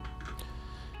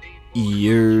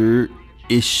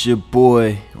It's your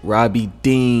boy Robbie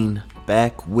Dean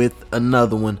back with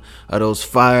another one of those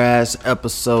fire ass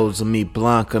episodes of me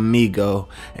Blanc Amigo,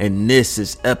 and this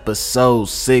is episode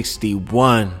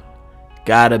 61.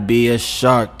 Gotta be a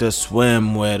shark to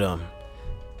swim with him.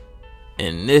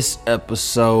 In this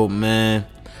episode, man,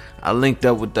 I linked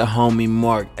up with the homie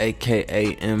Mark,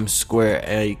 aka M Square,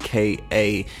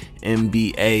 aka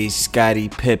NBA Scottie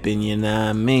Pippen, you know what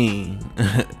I mean?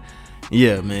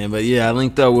 Yeah, man, but yeah, I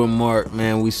linked up with Mark,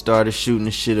 man. We started shooting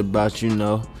the shit about,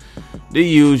 the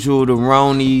usual, the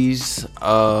Ronies.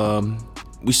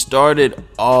 We started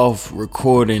off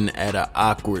recording at an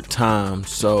awkward time,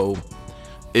 so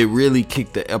it really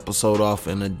kicked the episode off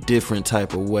in a different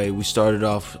type of way. We started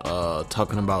off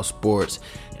talking about sports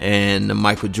and the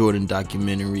Michael Jordan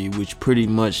documentary, which pretty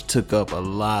much took up a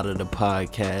lot of the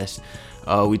podcast.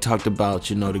 We talked about,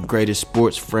 the greatest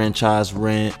sports franchise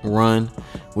run,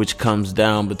 which comes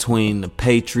down between the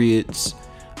Patriots,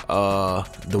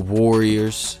 the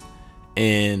Warriors,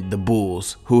 and the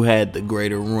Bulls, who had the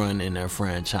greater run in their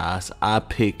franchise. I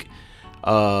pick,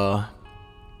 I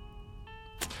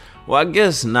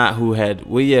guess not who had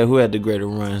the greater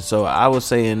run. So I was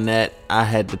saying that I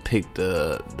had to pick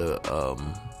the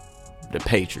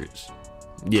Patriots.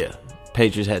 Yeah,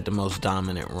 Patriots had the most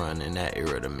dominant run in that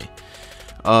era to me.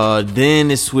 Then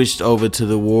it switched over to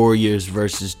the Warriors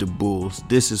versus the Bulls.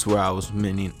 This is where I was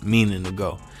meaning to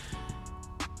go.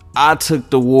 I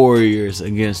took the Warriors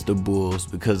against the Bulls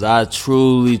because I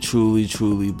truly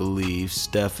believe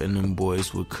Steph and them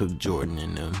boys would cook Jordan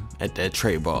and them at that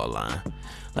tray ball line.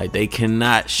 Like, they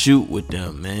cannot shoot with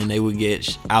them, man. They would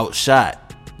get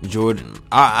outshot. Jordan,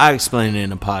 I explained it in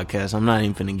the podcast. I'm not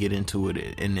even finna get into it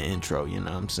in the intro, you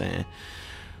know what I'm saying?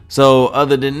 So,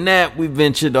 other than that, we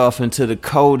ventured off into the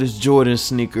coldest Jordan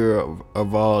sneaker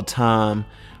of all time.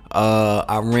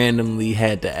 I randomly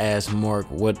had to ask Mark,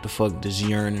 what the fuck does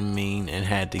yearning mean? And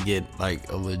had to get,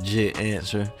 a legit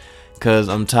answer. Because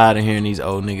I'm tired of hearing these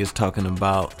old niggas talking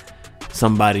about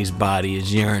somebody's body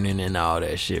is yearning and all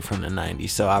that shit from the 90s.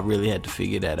 So, I really had to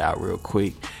figure that out real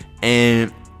quick.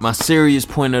 And my serious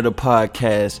point of the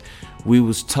podcast, we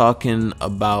was talking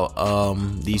about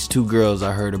these two girls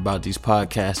I heard about, these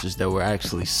podcasters that were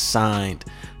actually signed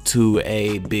to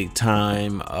a big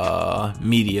time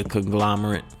media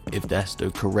conglomerate, if that's the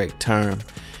correct term.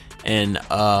 And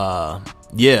I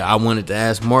wanted to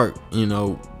ask Mark,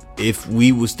 if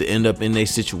we was to end up in a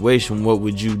situation, what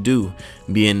would you do?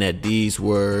 Being that these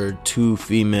were two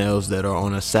females that are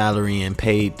on a salary and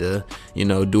paid to,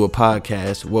 do a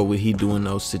podcast, what would he do in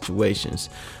those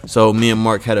situations? So me and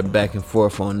Mark had a back and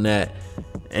forth on that.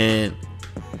 And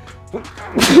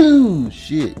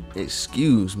shit,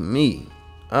 excuse me.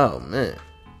 Oh man.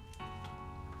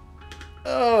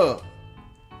 Oh,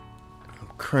 I'm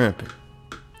cramping.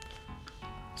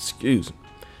 Excuse me.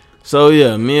 So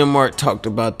yeah, me and Mark talked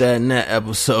about that in that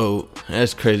episode.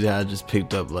 That's crazy how I just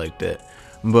picked up like that.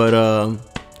 But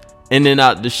in and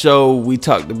out the show, we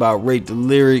talked about Rate the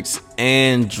Lyrics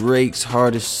and Drake's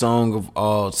hardest song of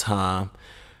all time.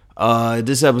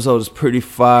 This episode is pretty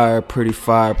fire.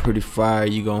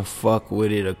 You gonna fuck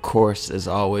with it, of course, as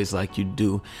always, like you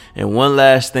do. And one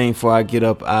last thing before I get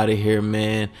up out of here,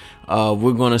 man.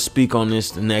 We're gonna speak on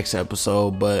this the next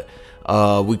episode, but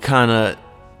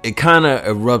it kind of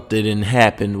erupted and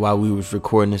happened while we was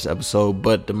recording this episode.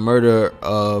 But the murder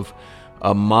of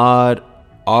Ahmaud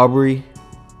Arbery,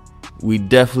 we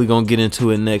definitely gonna get into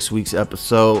it next week's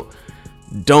episode.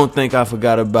 Don't think I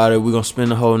forgot about it. We're gonna spend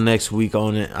the whole next week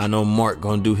on it. I know Mark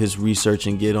gonna do his research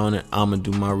and get on it. I'm gonna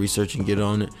do my research and get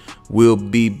on it. We'll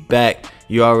be back.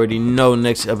 You already know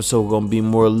next episode gonna be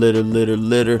more litter,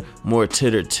 more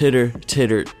titter.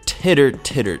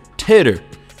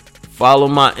 Follow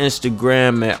my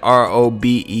Instagram at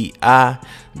ROBEIWHY.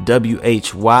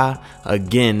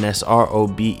 Again, that's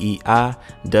ROBEIWHY.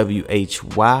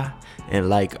 And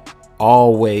like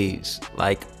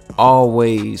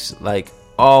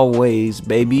always,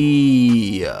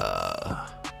 baby,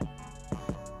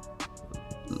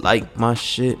 like my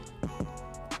shit,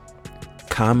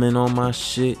 comment on my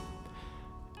shit,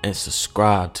 and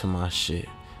subscribe to my shit,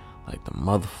 like the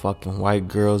motherfucking white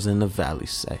girls in the valley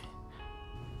say.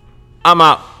 I'm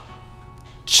out.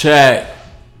 Check.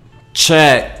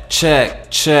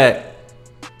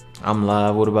 I'm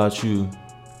live. What about you?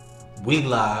 We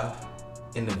live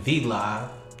in the V Live.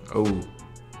 Oh.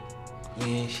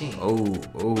 Yeah, shit. Oh.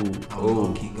 I'm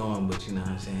gonna keep going, but you know what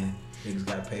I'm saying? Niggas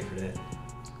gotta pay for that.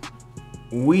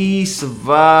 We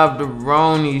survived the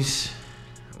Ronies.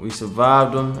 We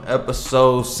survived them.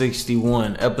 Episode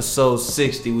 61. Episode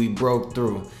 60, we broke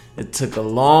through. It took a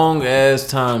long ass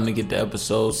time to get to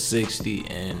episode 60,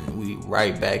 and we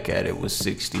right back at it with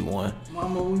 61.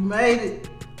 Mama, we made it.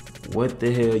 What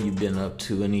the hell you been up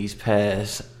to in these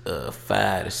past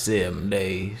 5 to 7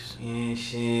 days? And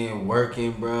shit,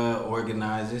 working, bro,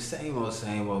 organizing, same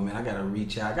old, man. I gotta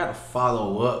reach out. I gotta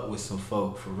follow up with some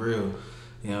folk for real.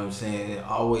 You know what I'm saying?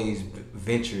 Always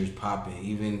ventures popping,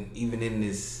 even in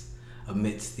this,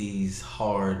 amidst these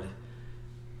hard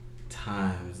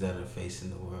times that are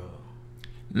facing the world.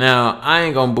 Now, I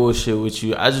ain't gonna bullshit with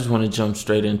you. I just want to jump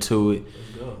straight into it.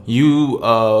 Let's go. You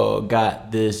got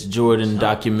this Jordan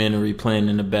documentary playing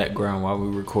in the background while we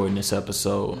were recording this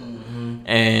episode. Mm-hmm.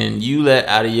 And you let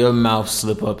out of your mouth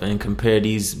slip up and compare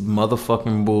these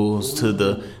motherfucking Bulls to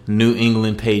the New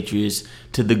England Patriots,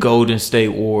 to the Golden State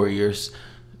Warriors.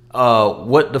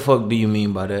 What the fuck do you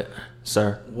mean by that,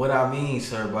 sir? What I mean,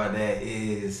 sir, by that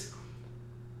is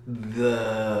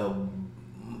the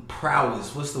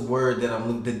prowess. What's the word that I'm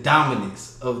looking? The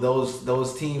dominance of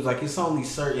those teams. Like, it's only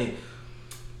certain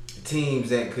teams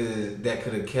that could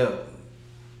have kept,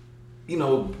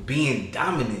 being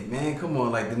dominant. Man, come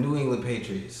on, like the New England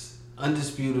Patriots,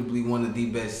 undisputably one of the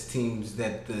best teams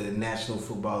that the National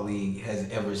Football League has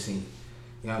ever seen.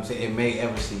 You know what I'm saying? It may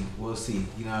ever see. We'll see.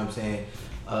 You know what I'm saying?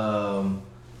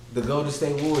 The Golden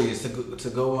State Warriors to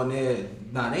go on there.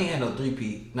 They ain't had no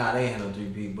three-peat.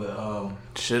 But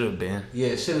Should have been. yeah,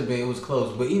 it should have been. It was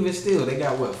close. But even still, they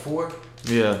got what, 4?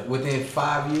 Yeah. Within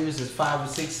 5 years, it's 5 or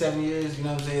 6, 7 years. You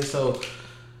know what I'm saying? So,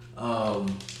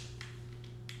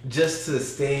 just to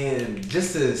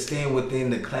stand within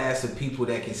the class of people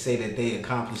that can say that they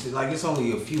accomplished it. Like, it's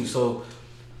only a few. So,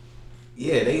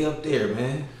 yeah, they up there,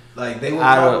 man. Like, they were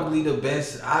probably the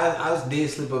best. I did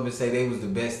slip up and say they was the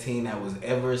best team that was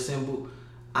ever assembled.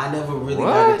 I never really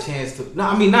got a chance to. No,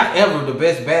 I mean, not ever. The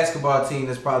best basketball team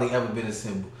that's probably ever been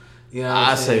assembled. You know what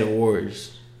I'm saying? I say the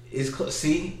Warriors.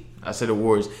 See? I say the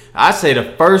Warriors. I say the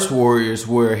first Warriors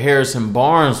where Harrison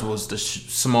Barnes was the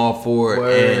small forward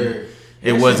and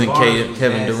it wasn't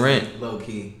Kevin Durant. Low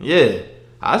key. Yeah.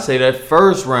 I say that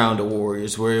first round of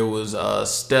Warriors where it was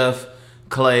Steph,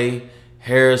 Clay,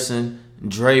 Harrison,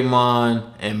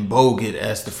 Draymond, and Bogut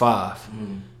as the 5.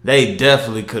 They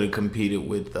definitely could have competed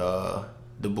with the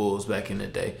Bulls back in the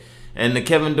day. And the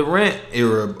Kevin Durant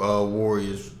era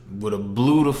Warriors would have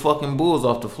blew the fucking Bulls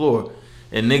off the floor.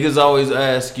 And niggas always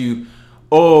ask you,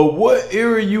 what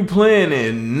era you playing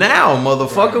in? Now,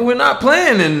 motherfucker, Right. We're not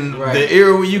playing in the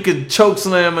era where you can choke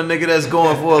slam a nigga that's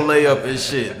going for a layup and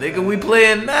shit. Nigga, we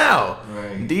playing now.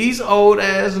 Right. These old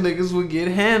ass niggas would get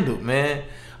handled, man.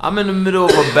 I'm in the middle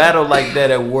of a battle like that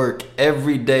at work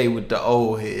every day with the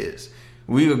old heads.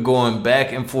 We are going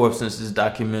back and forth since this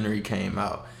documentary came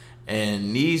out.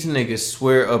 And these niggas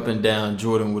swear up and down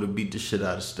Jordan would have beat the shit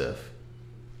out of Steph.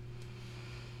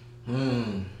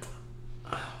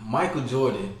 Michael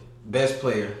Jordan, best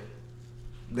player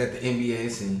that the NBA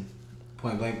has seen,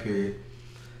 point blank period,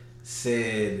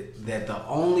 said that the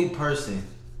only person,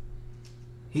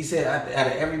 he said out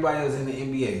of everybody that was in the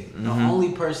NBA, the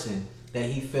only person that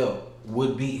he felt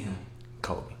would beat him,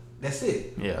 Kobe. That's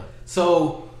it. Yeah.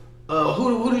 So,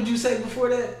 who did you say before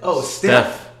that? Oh,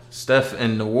 Steph. Steph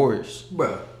and the Warriors.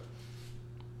 Bruh.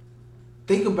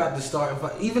 Think about the starting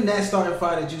five. Even that starting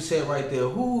five that you said right there.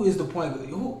 Who is the point?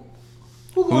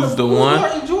 Who's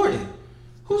guarding Jordan?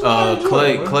 Who's guarding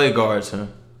Clay. Jordan, Clay guards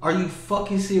him. Are you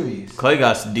fucking serious? Clay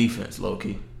got some defense, low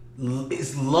key.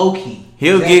 It's low key.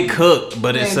 He'll get cooked,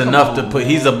 but it's enough to put.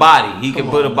 He's a body. He can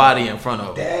put a body in front of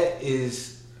him. That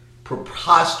is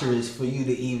preposterous for you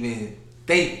to even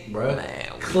think, bro.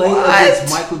 Man, Clay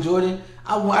against Michael Jordan.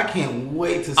 I can't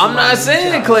wait to see. I'm not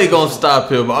saying Clay gonna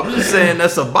stop him. I'm just saying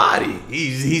that's a body.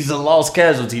 He's a lost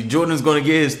casualty. Jordan's gonna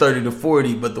get his 30 to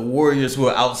 40, but the Warriors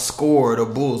will outscore the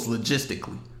Bulls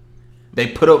logistically. They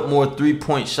put up more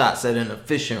 3-point shots at an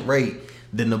efficient rate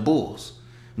than the Bulls.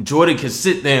 Jordan can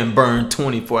sit there and burn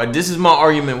 24. This is my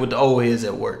argument with the old heads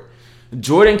at work.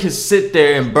 Jordan can sit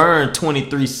there and burn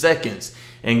 23 seconds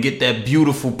and get that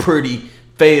beautiful, pretty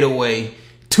fadeaway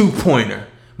 2-pointer.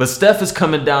 But Steph is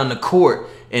coming down the court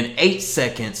in 8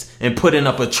 seconds and putting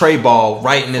up a tray ball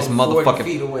right in this motherfucking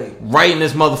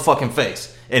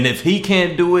face. And if he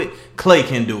can't do it, Clay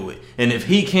can do it. And if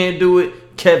he can't do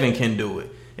it, Kevin can do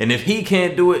it. And if he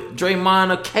can't do it,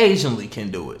 Draymond occasionally can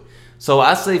do it. So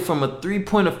I say from a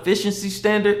 3-point efficiency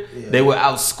standard, they will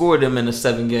outscore them in a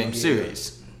 7-game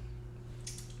series.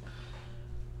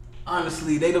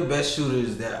 Honestly, they the best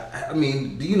shooters that, I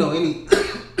mean, do you know any,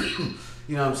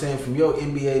 you know what I'm saying, from your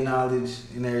NBA knowledge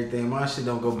and everything, my shit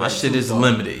don't go back. My shit is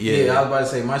limited, Yeah, I was about to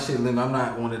say, my shit is limited. I'm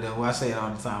not one of them. Well, I say it all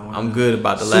the time. I'm good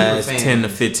about the last 10 to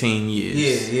 15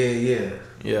 years. Yeah.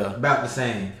 Yeah. About the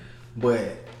same.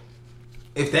 But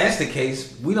if that's the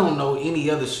case, we don't know any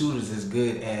other shooters as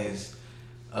good as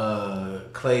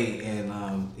Clay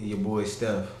and your boy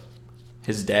Steph.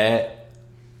 His dad.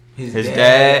 His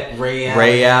dad,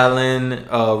 Ray Allen,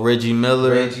 Reggie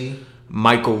Miller,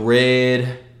 Michael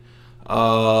Redd,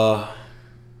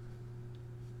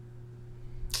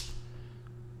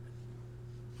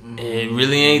 it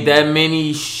really ain't that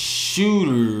many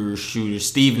shooters.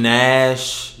 Steve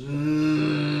Nash. Steve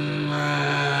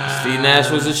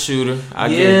Nash was a shooter. I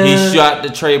get he shot the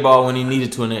tray ball when he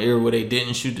needed to in an era where they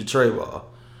didn't shoot the tray ball.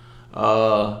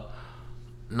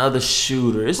 Another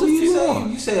shooter. It's who a few say? more.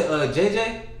 You said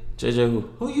JJ? JJ who?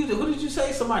 Who did you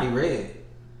say? Somebody Red.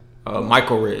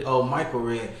 Michael Redd. Oh, Michael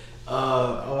Redd. I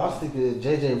was thinking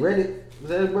JJ Redick. Was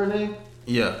that his bird name?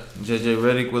 Yeah, JJ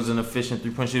Redick was an efficient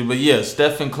 3-point shooter. But yeah,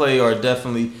 Steph and Clay are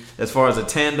definitely, as far as a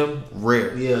tandem,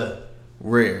 rare. Yeah.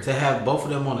 Rare. To have both of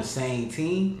them on the same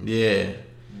team? Yeah.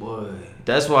 Boy.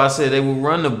 That's why I said they will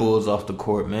run the Bulls off the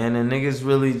court, man. And niggas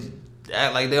really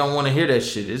act like they don't want to hear that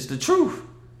shit. It's the truth.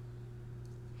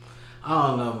 I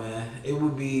don't know, man.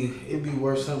 It'd be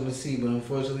worth something to see, but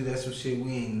unfortunately, that's some shit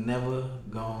we ain't never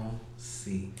gonna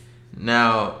see.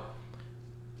 Now,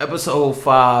 episode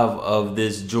 5 of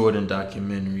this Jordan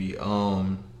documentary.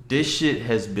 This shit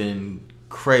has been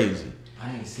crazy.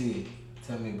 I ain't see it.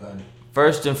 Tell me about it.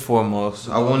 First and foremost,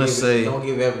 I want to say, don't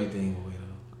give everything away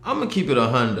though. I'm gonna keep it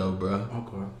 100, bro.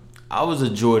 Okay. I was a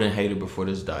Jordan hater before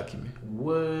this document.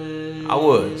 What? I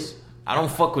was. I don't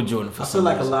fuck with Jordan for some reason.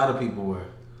 I feel like a lot of people were.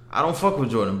 I don't fuck with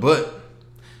Jordan, but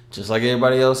just like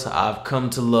everybody else, I've come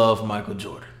to love Michael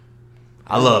Jordan.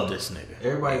 I love this nigga.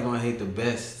 Everybody gonna hate the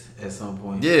best at some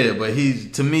point. Yeah, but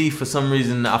to me, for some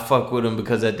reason, I fuck with him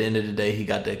because at the end of the day, he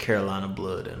got that Carolina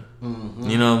blood in him. Mm-hmm.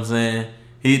 You know what I'm saying?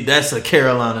 That's a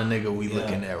Carolina nigga we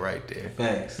looking at right there.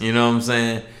 Facts. You know what I'm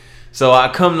saying? So I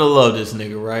come to love this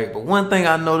nigga, right? But one thing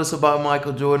I notice about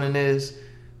Michael Jordan is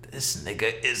this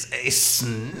nigga is a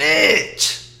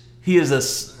snitch. He is a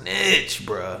snitch,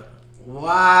 bruh.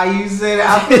 Why you say that?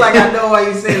 I feel like I know why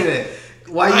you say that.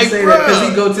 Why you say that? Because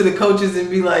he go to the coaches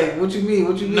and be like, "What you mean?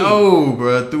 What you mean?" No,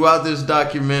 bruh. Throughout this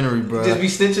documentary, bruh. Just be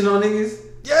snitching on niggas?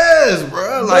 Yes,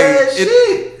 bruh.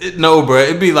 Like, no, bruh.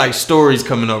 It'd be like stories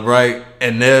coming up, right?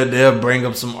 And they'll bring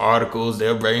up some articles.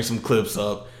 They'll bring some clips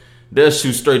up. They'll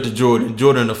shoot straight to Jordan.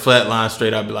 Jordan the flat line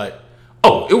straight. I'd be like,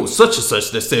 oh, it was such and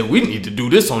such that said we need to do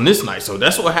this on this night. So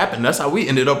that's what happened. That's how we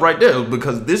ended up right there.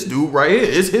 Because this dude right here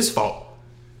is his fault.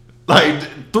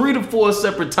 Like 3 to 4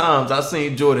 separate times I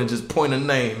seen Jordan just point a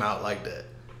name out like that.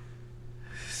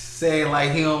 Saying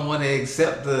like he don't want to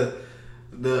accept the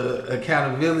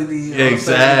accountability.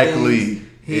 Exactly.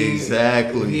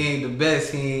 Exactly. He ain't the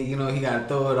best. He got to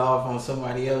throw it off on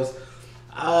somebody else.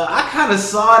 I kind of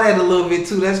saw that a little bit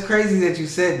too. That's crazy that you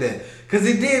said that. Cause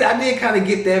I did kind of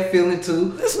get that feeling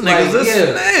too. This nigga's a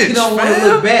snitch. He don't want to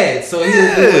look bad, so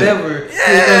he'll do whatever. He'll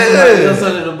throw somebody else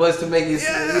under the bus to make it,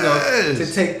 to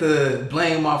take the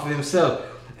blame off of himself.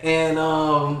 And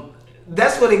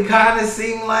that's what it kind of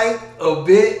seemed like a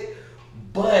bit.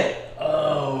 But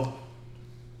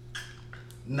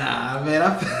nah,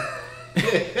 man,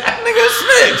 nigga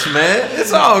snitch, man.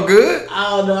 It's all good. I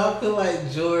don't know. I feel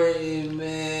like Jordan,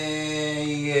 man.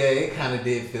 Yeah, it kind of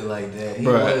did feel like that.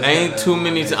 Bro, ain't too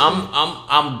many.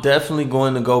 I'm definitely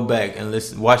going to go back and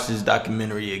watch this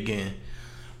documentary again.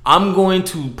 I'm going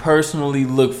to personally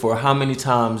look for how many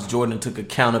times Jordan took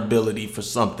accountability for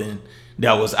something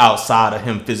that was outside of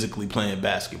him physically playing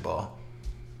basketball.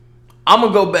 I'm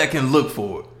gonna go back and look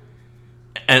for it.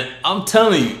 And I'm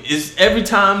telling you, it's every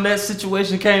time that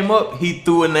situation came up, he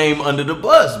threw a name under the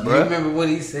bus, bro. You remember what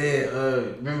he said?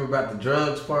 Remember about the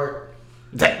drugs part?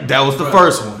 That was the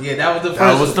first one. Yeah, that was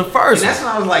the first one. And that's when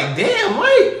I was like, damn,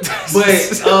 wait. But,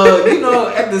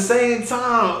 at the same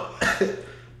time,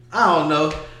 I don't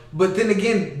know. But then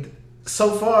again,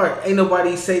 so far, ain't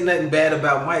nobody say nothing bad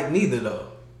about Mike neither, though.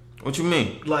 What you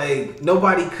mean? Like,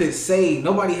 nobody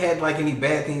had, like, any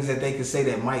bad things that they could say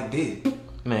that Mike did.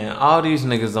 Man, all these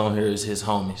niggas on here is his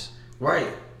homies. Right.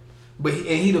 But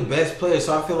he the best player,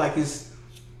 so I feel like they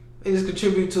just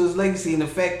contribute to his legacy and the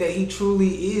fact that he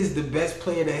truly is the best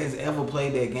player that has ever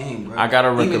played that game, bro. I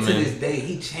gotta recommend. Even to this day,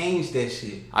 he changed that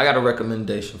shit. I got a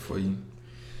recommendation for you.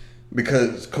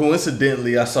 Because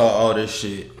coincidentally, I saw all this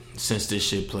shit since this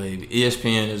shit played.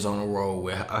 ESPN is on a roll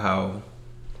with how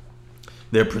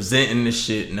they're presenting this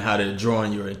shit and how they're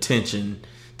drawing your attention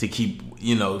to keep,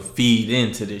 feed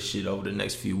into this shit over the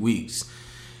next few weeks.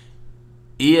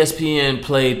 ESPN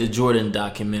played the Jordan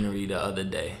documentary the other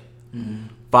day. Mm-hmm.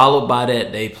 Followed by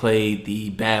that, they played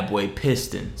the Bad Boy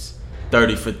Pistons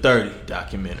 30 for 30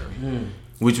 documentary. Mm.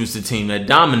 which was the team that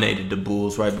dominated the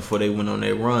Bulls right before they went on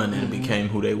their run and became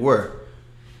who they were.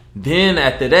 Then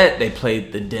after that, they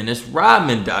played the Dennis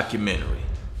Rodman documentary.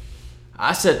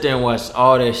 I sat there and watched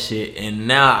all that shit, and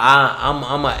now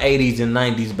I'm a 80s and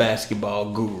 90s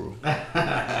basketball guru.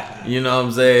 You know what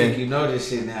I'm saying? I think you know this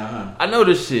shit now, huh? I know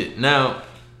this shit. Now,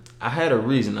 I had a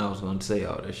reason I was going to say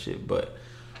all that shit, but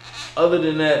other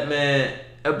than that, man,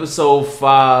 episode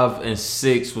 5 and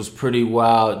 6 was pretty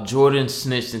wild. Jordan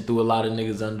snitched and threw a lot of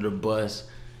niggas under the bus.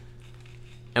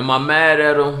 Am I mad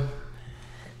at him?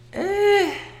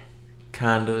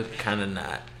 Kinda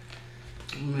not.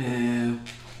 Man,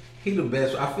 he the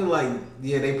best. I feel like,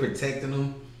 yeah, they protecting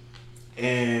him,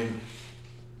 and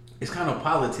it's kind of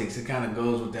politics. It kind of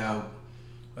goes without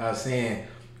saying.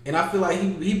 And I feel like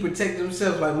he protected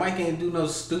himself. Like, Mike ain't do no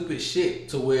stupid shit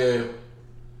to where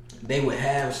they would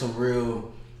have some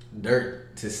real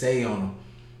dirt to say on him.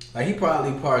 Like, he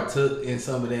probably partook in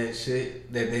some of that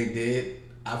shit that they did,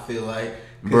 I feel like.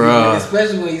 Bruh.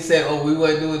 Especially when he said, oh, we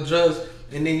wasn't doing drugs.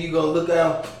 And then you go look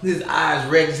out, his eyes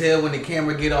red as hell when the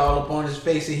camera get all up on his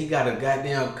face, and he got a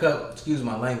goddamn cup. Excuse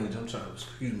my language. I'm sorry.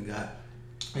 Excuse me, God.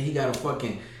 And he got a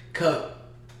fucking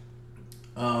cup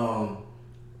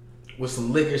with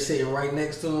some liquor sitting right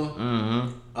next to him.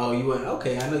 Mm-hmm. Oh, you went,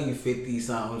 okay, I know you 50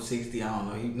 something, 60, I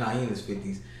don't know. He in his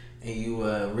 50s. And you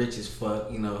rich as fuck,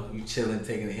 you know, you chilling,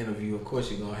 taking an interview. Of course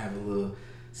you're going to have a little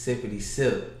sippity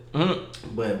sip.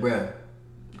 Mm-hmm. But, bruh,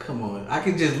 come on. I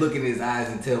can just look in his eyes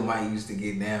and tell Mike used to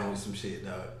get down with some shit,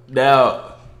 dog.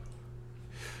 Now,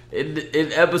 in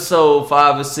episode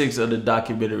 5 or 6 of the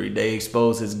documentary, they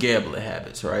expose his gambling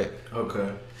habits, right?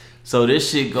 Okay. So this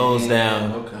shit goes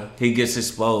down. Okay. He gets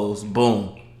exposed.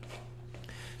 Boom.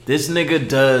 This nigga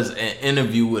does an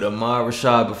interview with Ahmad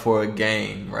Rashad before a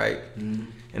game, right? Mm-hmm.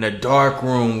 In a dark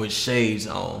room with shades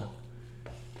on.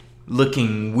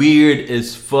 Looking weird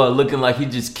as fuck. Looking like he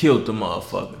just killed the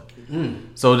motherfucker.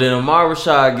 So then Ahmad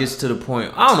Rashad gets to the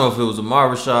point. I don't know if it was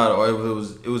Ahmad Rashad or if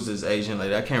it was this Asian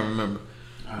lady. I can't remember.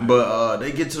 Right. But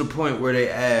they get to the point where they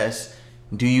ask,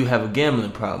 do you have a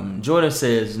gambling problem? Jordan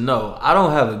says, no, I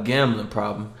don't have a gambling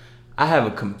problem. I have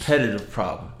a competitive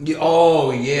problem.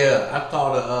 Oh, yeah. I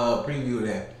thought a preview of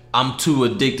that. I'm too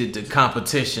addicted to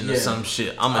competition or some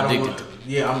shit. I'm addicted to...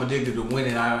 Yeah, I'm addicted to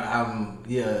winning. I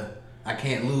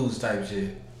can't lose type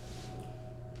shit.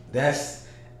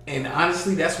 And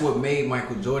honestly, that's what made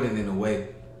Michael Jordan in a way.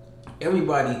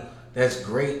 Everybody that's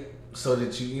great, so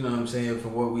that you know what I'm saying,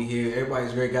 from what we hear,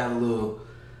 everybody's great, got a little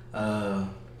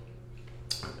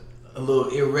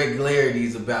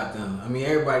irregularities about them. I mean,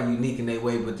 everybody unique in their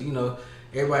way, but you know,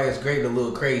 everybody is great, a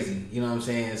little crazy, you know what I'm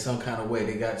saying, in some kind of way.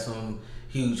 They got some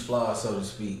huge flaws, so to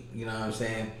speak, you know what I'm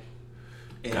saying?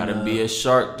 And, gotta be a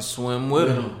shark to swim with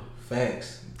them.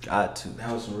 Facts. Got to.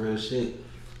 That was some real shit.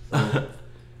 So,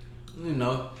 you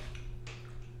know.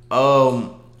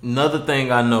 Another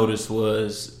thing I noticed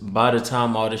was by the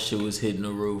time all this shit was hitting the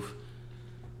roof,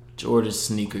 Jordan's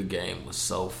sneaker game was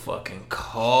so fucking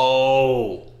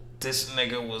cold. This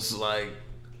nigga was like,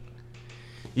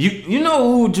 you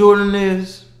know who Jordan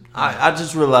is? I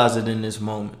just realized it in this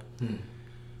moment.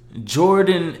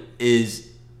 Jordan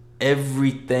is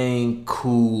everything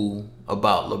cool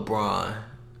about LeBron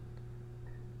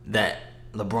that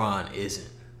LeBron isn't.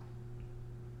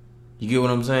 You get what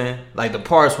I'm saying? Like the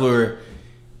parts where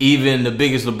even the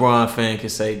biggest LeBron fan can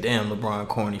say, damn, LeBron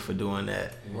corny for doing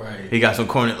that. Right. He got some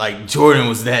corny, like Jordan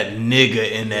was that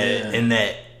nigga in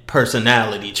that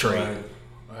personality trait.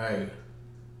 Right.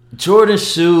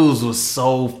 Jordan's shoes was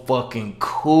so fucking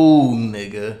cool,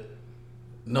 nigga.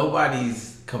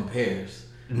 Nobody's compares.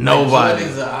 Nobody.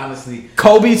 Like, Jordans are honestly...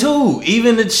 Kobe too.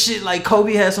 Even the shit like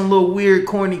Kobe had some little weird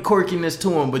corny quirkiness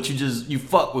to him, but you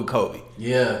fuck with Kobe.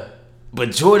 Yeah.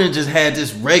 But Jordan just had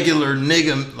this regular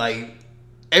nigga, like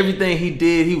everything he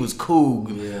did, he was cool.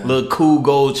 Yeah. Little cool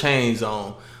gold chains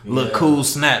on. Little cool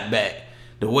snapback.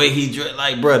 The way he dressed,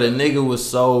 like, bro, the nigga was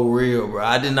so real, bro.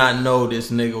 I did not know this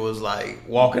nigga was like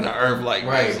walking the earth like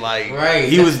this. Like,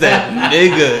 he was that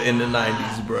nigga in the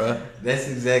 90s, bro. That's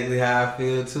exactly how I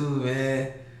feel too,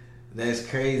 man. That's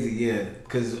crazy, yeah.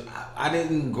 Because I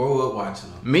didn't grow up watching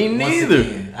them. Me neither.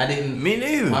 Me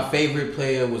neither. My favorite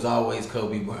player was always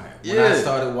Kobe Bryant. When I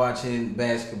started watching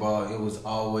basketball, it was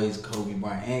always Kobe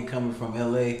Bryant. And coming from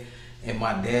LA, and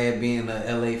my dad being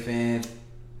an LA fan,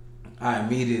 I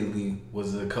immediately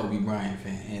was a Kobe Bryant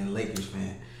fan and a Lakers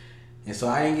fan. And so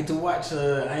I didn't get to watch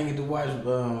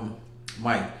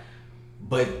Mike.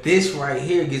 But this right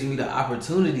here gives me the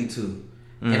opportunity to.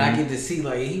 And I get to see,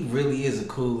 like, he really is a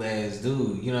cool ass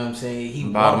dude. You know what I'm saying? He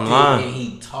Bottom walked line. it and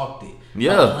he talked it.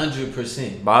 Yeah.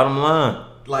 100%. Bottom line.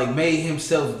 Like, made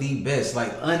himself the best.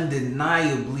 Like,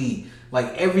 undeniably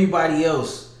Like everybody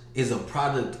else is a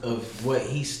product of what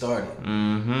he started.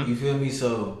 Mm-hmm. You feel me?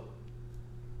 So,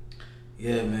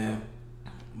 yeah, man.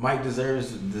 Mike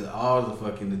deserves all the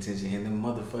fucking attention and them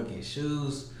motherfucking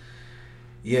shoes.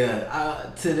 Yeah,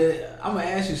 I'm gonna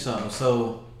ask you something.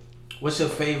 So, what's your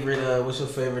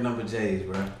favorite number J's,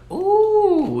 bro?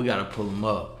 Ooh, we gotta pull them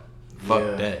up. Fuck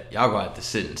Yeah. that. Y'all gonna have to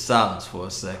sit in silence for a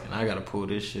second. I gotta pull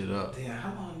this shit up. Damn,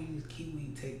 how long these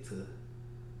Kiwi take to? Some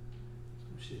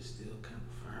shit still kind of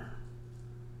firm.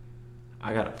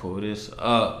 I gotta pull this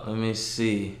up. Let me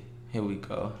see. Here we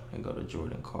go. And go to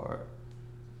Jordan card.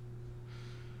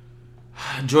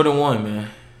 Jordan 1, man.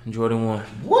 Jordan 1.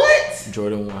 What?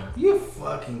 Jordan 1. You're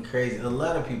fucking crazy. A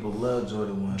lot of people love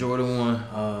Jordan 1. Jordan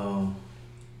 1.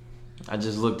 I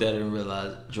just looked at it and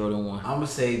realized Jordan 1. I'm gonna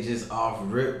say just off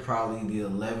rip, probably the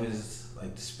 11s,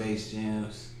 like the Space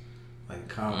Jams, like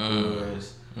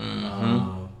Concours.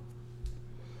 Mm-hmm.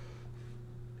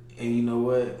 And you know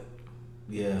what?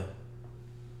 Yeah.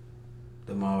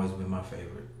 Them always been my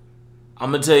favorite.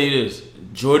 I'm gonna tell you this.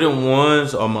 Jordan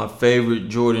 1s are my favorite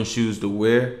Jordan shoes to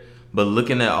wear. But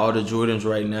looking at all the Jordans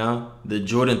right now, the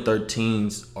Jordan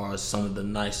 13s are some of the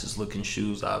nicest looking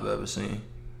shoes I've ever seen.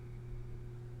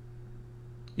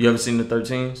 You ever seen the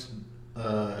 13s?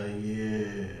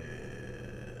 Yeah.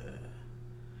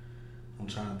 I'm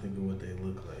trying to think of what they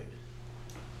look like.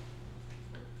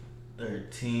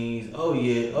 13s. Oh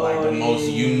yeah. Oh, Like the most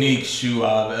yeah. unique shoe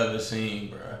I've ever seen,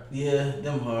 bro. Yeah,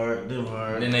 them hard.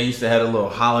 And then they used to have a little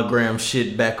hologram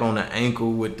shit back on the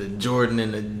ankle with the Jordan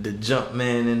and the jump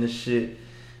man and the shit.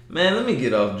 Man, let me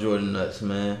get off Jordan nuts,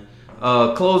 man.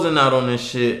 Closing out on this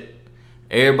shit.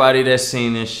 Everybody that's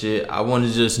seen this shit, I want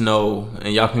to just know,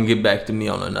 and y'all can get back to me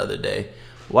on another day,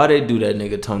 why they do that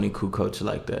nigga Tony Kukoc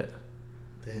like that.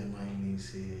 Damn, I ain't even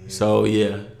see it. So,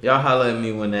 yeah. Y'all holler at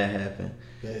me when that happened.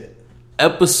 Bet.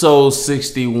 Episode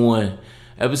 61.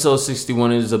 Episode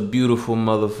 61 is a beautiful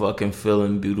motherfucking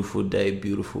feeling, beautiful day,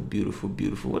 beautiful, beautiful,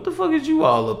 beautiful. What the fuck is you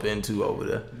all up into over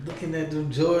there? Looking at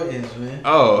them Jordans, man.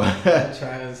 Oh. I'm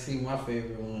trying to see my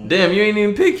favorite one. Damn, you ain't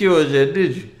even pick yours yet,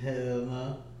 did you? Hell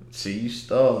no. See, you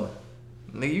stalling.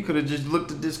 Nigga, you could have just looked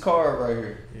at this card right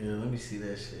here. Yeah, let me see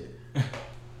that shit.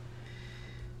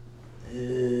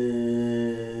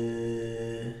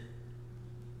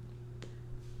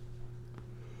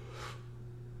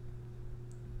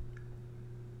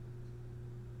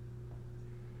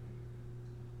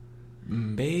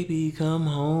 Baby, come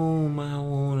home. I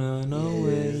wanna know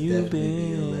where it's you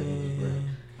definitely the 11s, bro. been.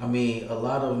 I mean, a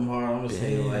lot of them are. I'm gonna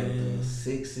say like the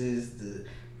 6s, the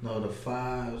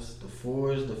 5s, the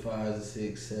 4s, the 5s, the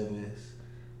 6s, 7s,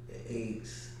 the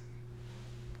 8s,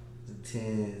 the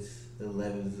 10s, the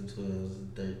 11s, the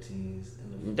 12s, the 13s,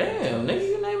 and the 14s. Damn, nigga,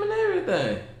 you naming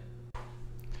everything.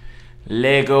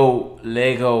 Lego,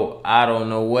 I don't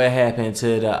know what happened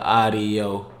to the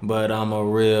audio, but I'm a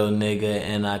real nigga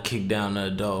and I kick down the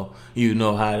door. You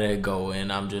know how that go,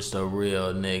 and I'm just a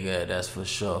real nigga, that's for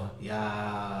sure.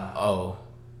 Yeah. Oh.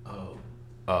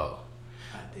 I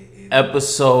did it.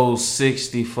 Episode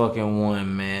 60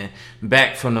 man.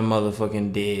 Back from the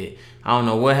motherfucking dead. I don't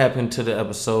know what happened to the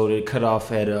episode. It cut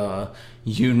off at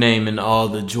you naming all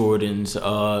the Jordans.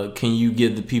 Can you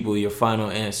give the people your final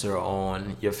answer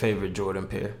on your favorite Jordan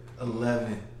pair?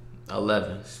 11.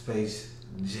 11. Space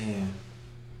Jam.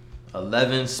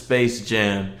 11 Space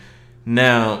Jam.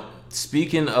 Now,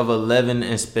 speaking of 11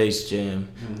 and Space Jam,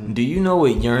 do you know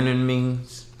what yearning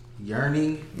means?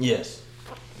 Yearning? Yes.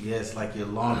 Yes, like you're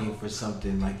longing for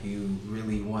something, like you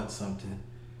really want something.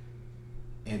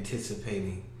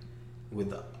 Anticipating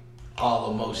with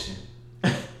all emotion.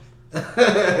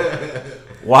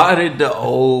 Why did the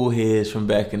old heads from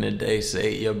back in the day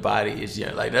say your body is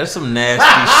yearning? Like, that's some nasty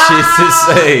shit to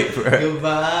say, bro. Your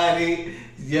body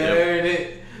yearning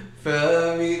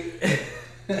for me.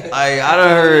 I done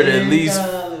heard at least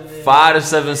 5 to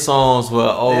 7 songs where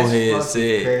old heads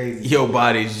said, crazy. Your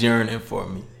body's yearning for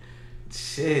me.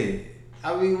 Shit.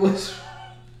 I mean, what's...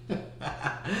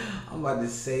 I'm about to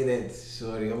say that,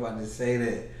 shorty. I'm about to say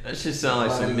that. That shit sound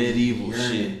like some Body medieval yearning.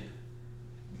 shit.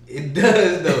 It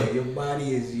does, though. Your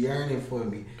body is yearning for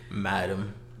me.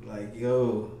 Madam. Like,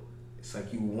 yo, it's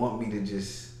like you want me to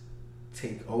just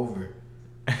take over.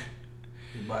 Your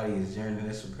body is yearning.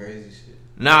 That's some crazy shit.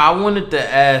 Now, I wanted to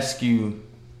ask you,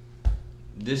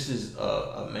 this is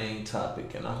a main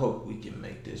topic, and I hope we can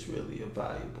make this really a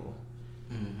valuable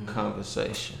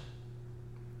conversation.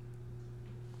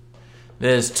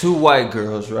 There's 2 white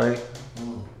girls, right?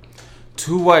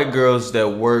 2 white girls that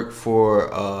work for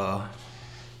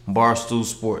Barstool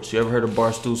Sports. You ever heard of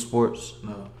Barstool Sports?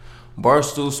 No.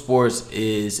 Barstool Sports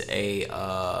is a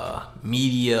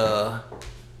media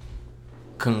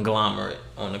conglomerate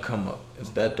on the come up.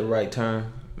 Is that the right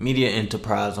term? Media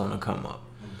enterprise on the come up.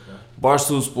 Okay.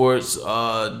 Barstool Sports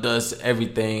does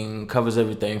everything, covers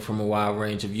everything from a wide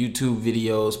range of YouTube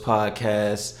videos,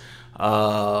 podcasts,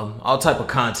 all type of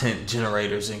content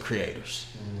generators and creators.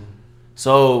 Mm-hmm.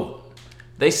 So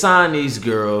they sign these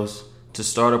girls to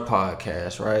start a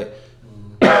podcast, right?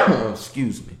 Mm-hmm.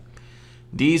 Excuse me.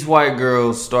 These white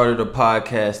girls started a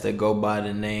podcast that go by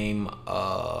the name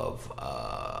of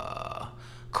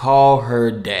Call Her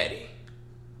Daddy.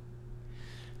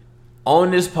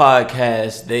 On this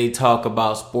podcast, they talk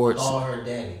about sports. Call Her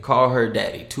Daddy. Call Her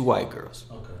Daddy. 2 white girls.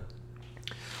 Okay.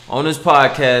 On this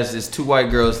podcast, there's 2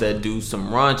 white girls that do some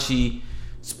raunchy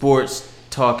sports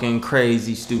talking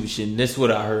crazy stupid shit. And this is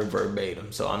what I heard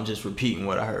verbatim. So I'm just repeating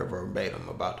what I heard verbatim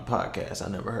about the podcast. I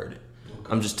never heard it. Okay.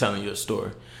 I'm just telling you a story.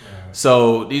 Right.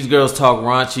 So these girls talk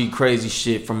raunchy, crazy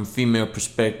shit from a female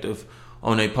perspective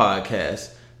on their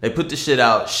podcast. They put the shit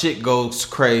out. Shit goes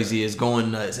crazy. It's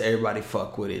going nuts. Everybody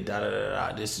fuck with it. Da da da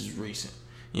da. This is recent.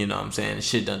 You know what I'm saying? The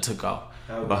shit done took off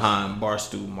behind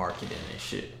Barstool marketing and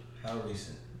shit. How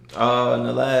recent? In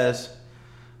the last,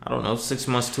 I don't know, 6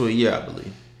 months to a year, I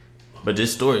believe. But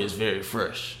this story is very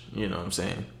fresh. You know what I'm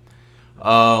saying?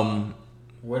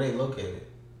 Where they located?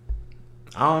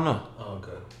 I don't know. Oh,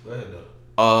 okay. Go ahead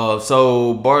though.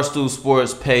 So Barstool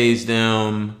Sports pays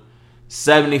them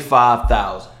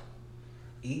 $75,000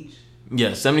 each.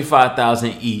 Yeah,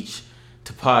 $75,000 each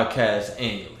to podcast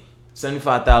annually.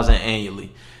 $75,000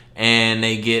 annually, and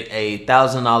they get a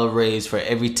 $1,000 raise for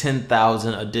every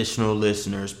 10,000 additional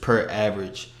listeners per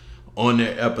average on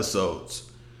their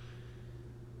episodes.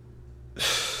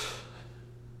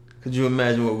 Could you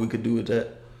imagine what we could do with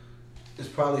that? There's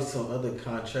probably some other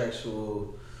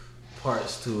contractual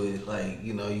parts to it, like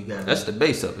you got. That's the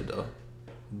base of it, though.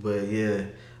 But yeah,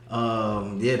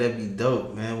 that'd be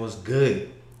dope, man. What's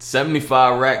good?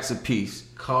 75 racks a piece.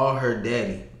 Call Her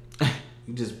Daddy.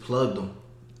 You just plugged them.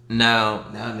 Now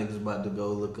niggas about to go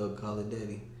look up Call Her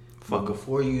Daddy. But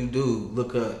before you do,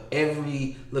 look up 1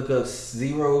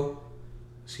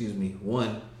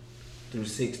 through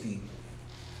 60.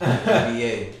 NBA. You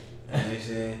know what I'm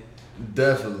saying?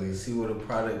 Definitely. See where the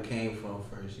product came from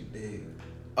first. You did.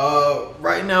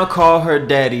 Right now, Call Her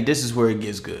Daddy, this is where it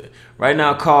gets good. Right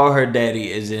now, Call Her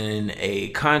Daddy is in a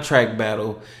contract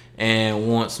battle and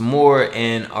wants more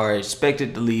and are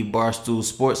expected to leave Barstool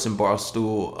Sports and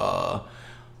Barstool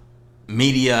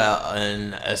Media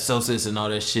and Associates and all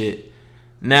that shit.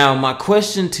 Now, my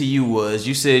question to you was,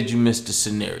 you said you missed the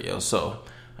scenario, so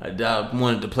I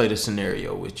wanted to play the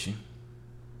scenario with you.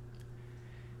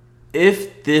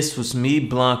 If this was me,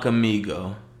 Blanc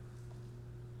Amigo,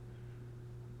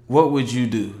 what would you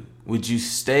do? Would you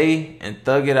stay and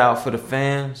thug it out for the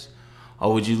fans,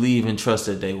 or would you leave and trust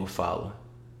that they will follow?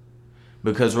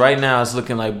 Because right now it's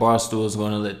looking like Barstool is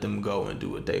going to let them go and do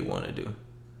what they want to do.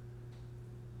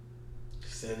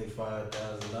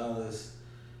 $75,000.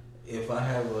 If I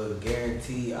have a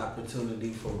guaranteed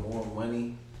opportunity for more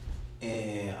money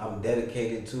and I'm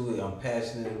dedicated to it, I'm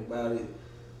passionate about it,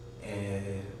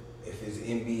 and if it's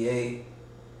NBA,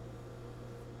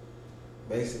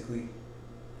 basically,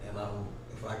 and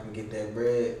if I can get that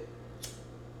bread,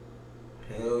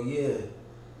 hell yeah.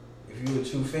 If you're a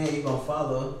true fan, you're gonna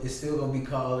follow. It's still gonna be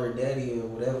Call Her Daddy or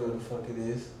whatever the fuck it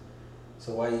is.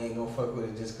 So why you ain't gonna fuck with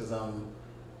it just cause I'm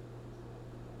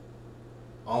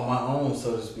on my own,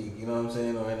 so to speak, you know what I'm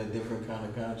saying? Or in a different kind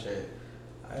of contract.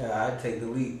 I take the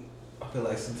leap. I feel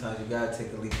like sometimes you gotta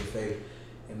take a leap of faith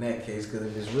in that case, cause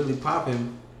if it's really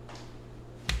popping,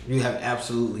 you have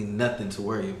absolutely nothing to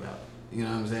worry about. You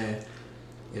know what I'm saying?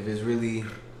 If it's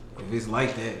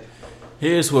like that.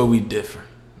 Here's where we differ.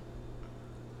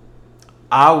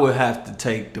 I would have to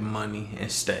take the money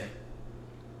and stay.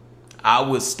 I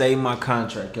would stay my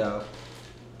contract out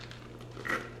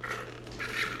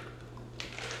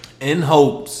in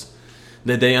hopes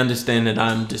that they understand that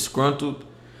I'm disgruntled,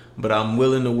 but I'm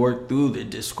willing to work through the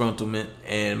disgruntlement,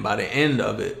 and by the end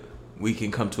of it, we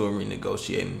can come to a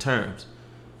renegotiating terms.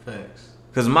 Facts.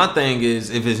 Because my thing is,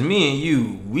 if it's me and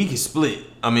you, we could split.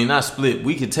 I mean, not split.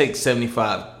 We could take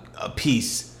 75 a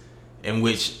piece, in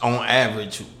which, on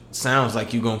average, sounds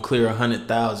like you're gonna clear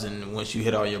 100,000 once you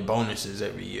hit all your bonuses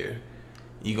every year.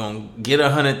 You're gonna get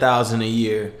 100,000 a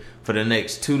year for the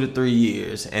next 2 to 3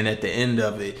 years, and at the end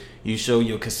of it, you show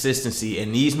your consistency,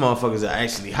 and these motherfuckers are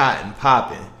actually hot and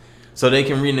popping, so they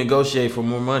can renegotiate for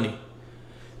more money.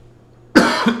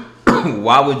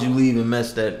 Why would you leave and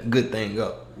mess that good thing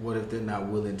up? What if they're not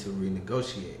willing to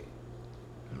renegotiate?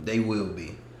 They will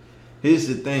be. Here's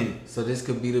the thing. So this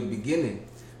could be the beginning.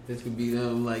 This could be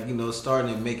them, like,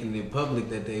 starting and making it public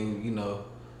that they,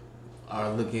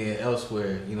 are looking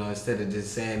elsewhere. You know, instead of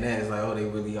just saying that, it's like, oh, they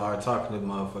really are talking to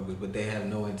motherfuckers, but they have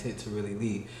no intent to really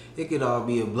leave. It could all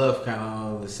be a bluff, kind of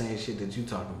all the same shit that you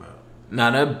talking about. Now,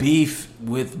 that beef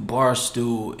with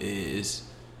Barstool is...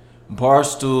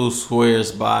 Barstool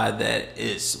swears by that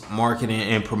its marketing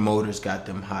and promoters got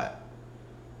them hot.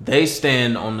 They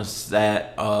stand on the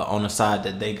side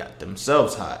that they got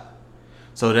themselves hot.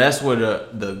 So that's where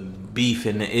the beef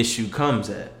and the issue comes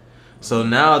at. So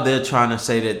now they're trying to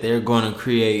say that they're going to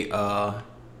create, they're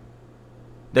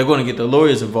going to get the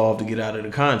lawyers involved to get out of the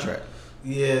contract.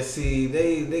 Yeah, see,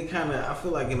 they kind of, I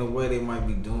feel like in a way they might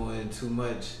be doing too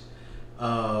much.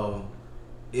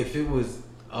 If it was,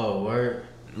 oh, word.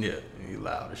 Yeah, you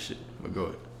loud as shit. But go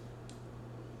ahead.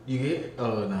 You get?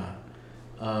 Oh,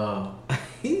 nah.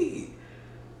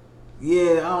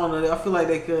 Yeah, I don't know. I feel like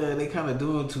they kind of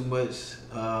doing too much.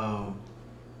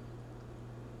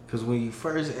 Because when you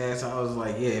first asked, I was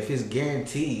like, yeah, if it's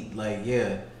guaranteed, like,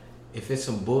 yeah, if it's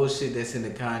some bullshit that's in the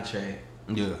contract,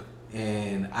 yeah,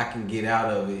 and I can get out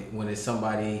of it when it's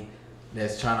somebody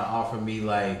that's trying to offer me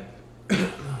like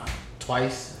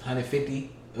twice, 150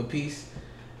 a piece,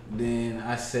 then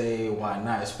I say why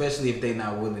not? Especially if they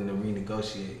not willing to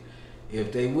renegotiate.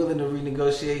 If they willing to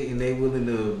renegotiate and they willing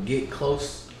to get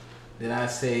close, then I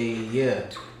say yeah.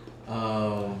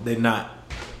 They not.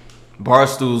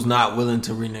 Barstool's not willing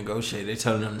to renegotiate. They're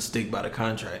telling them to stick by the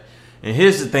contract. And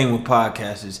here's the thing with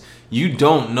podcasts is you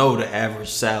don't know the average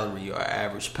salary or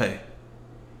average pay.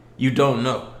 You don't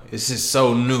know. It's just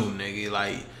so new, nigga.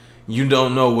 Like, you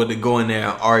don't know what to go in there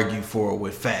and argue for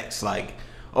with facts. Like,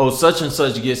 oh, such and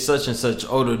such gets such and such.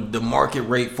 Oh, the market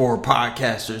rate for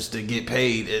podcasters to get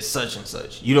paid is such and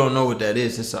such. You don't know what that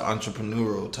is. It's an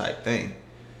entrepreneurial type thing.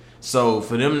 So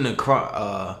for them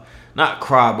to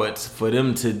but for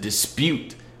them to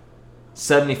dispute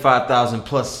 75,000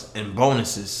 plus in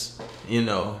bonuses, you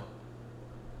know,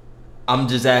 I'm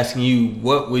just asking you,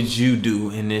 what would you do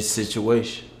in this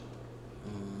situation?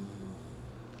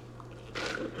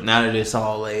 Now that it's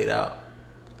all laid out.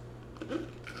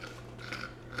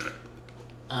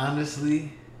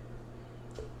 Honestly,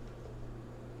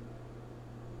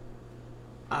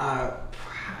 I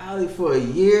probably for a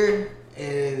year,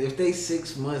 and if they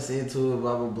 6 months into it,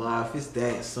 blah blah blah, if it's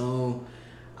that soon,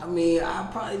 I mean,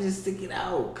 I'll probably just stick it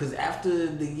out. Cause after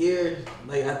the year,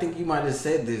 like I think you might have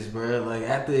said this, bro. Like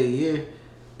after a year,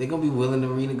 they're gonna be willing to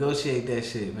renegotiate that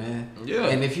shit, man. Yeah.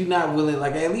 And if you're not willing,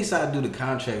 like at least I do the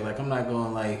contract. Like I'm not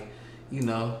going like, you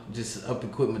know, just up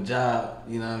and quit my job.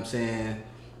 You know what I'm saying?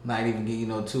 Not even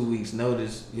get 2 weeks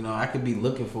notice. You know, I could be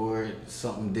looking for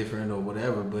something different or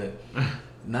whatever. But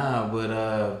nah,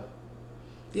 but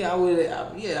yeah, I would.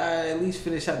 I at least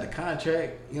finish out the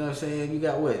contract. You know what I'm saying? You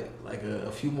got what, like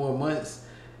a few more months.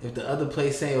 If the other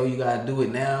place say, "Oh, you gotta do it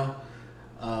now,"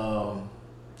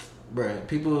 bruh,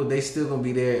 people they still gonna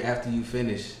be there after you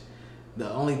finish. The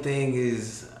only thing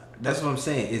is, that's what I'm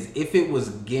saying, is if it was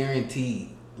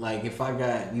guaranteed. Like if I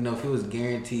got, if it was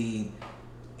guaranteed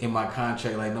in my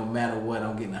contract, like no matter what,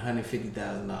 I'm getting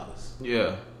 $150,000.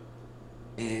 Yeah.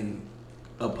 And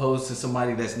opposed to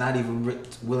somebody that's not even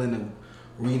willing to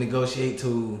renegotiate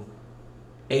to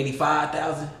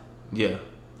 85,000. Yeah.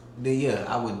 Then yeah,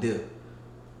 I would dip.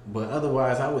 But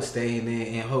otherwise, I would stay in there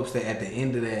in hopes that at the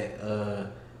end of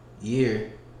that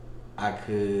year, I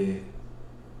could,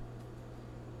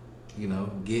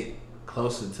 get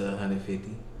closer to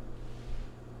 150.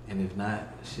 And if not,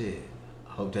 shit,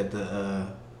 hope that the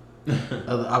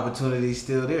other opportunity's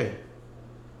still there.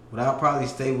 But I'll probably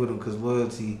stay with them because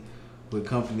loyalty with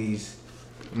companies,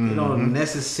 they don't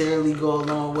necessarily go a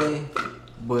long way,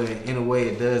 but in a way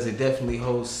it does. It definitely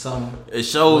holds some. It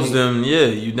shows weight. them, yeah,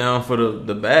 you down for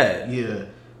the bad. Yeah.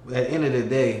 But at the end of the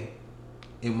day,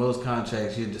 in most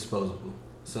contracts, you're disposable.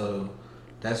 So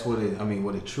that's what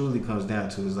it truly comes down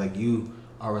to is like you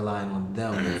are relying on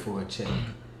them for a check.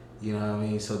 You know what I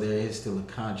mean? So there is still a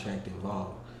contract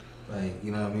involved. Like,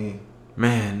 you know what I mean?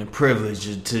 Man, the privilege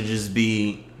to just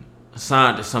be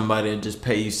assigned to somebody and just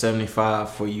pay you $75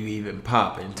 for you even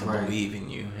popping to believe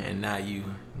in you, and now you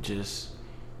just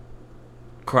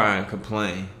cry and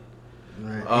complain.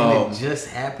 Right. And it just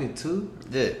happened too?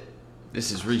 Yeah.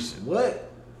 This is recent. What?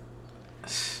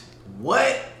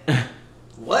 What?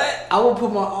 I will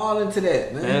put my all into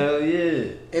that, man. Hell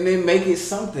yeah. And then make it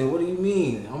something. What do you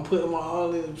mean? I'm putting my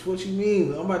all in. What you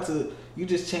mean? You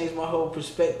just changed my whole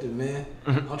perspective, man.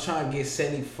 I'm trying to get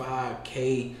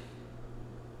 $75K.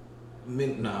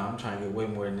 Nah, I'm trying to get way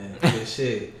more than that. But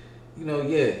shit.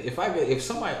 If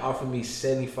somebody offered me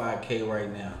 $75K right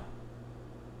now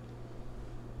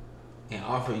and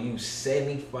offer you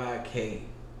 $75K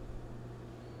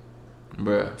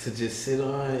Bruh. To just sit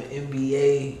on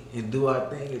NBA and do our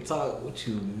thing and talk. What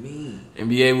you mean?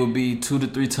 NBA would be 2 to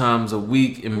 3 times a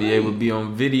week. NBA would be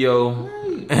on video.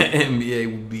 Right.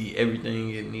 NBA would be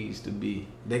everything it needs to be.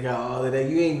 They got all of that.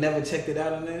 You ain't never checked it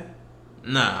out on there?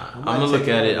 Nah, I'm gonna look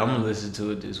at it. I'm gonna listen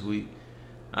to it this week.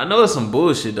 I know it's some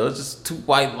bullshit though. It's just 2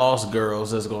 white lost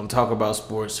girls that's gonna talk about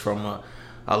sports from a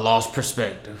lost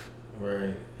perspective,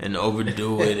 right? And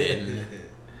overdo it, and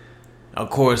of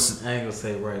course, I ain't gonna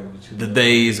say right, but you the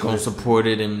Days gonna support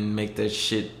it and make that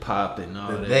shit pop and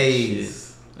all that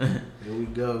Days. Shit. Here we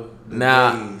go.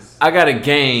 Days. I got a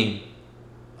game.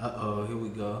 Here we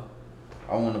go.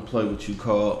 I want to play what you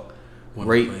call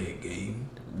play a game.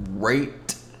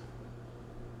 Rate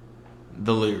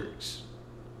the lyrics.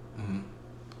 Mm-hmm.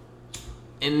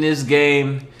 In this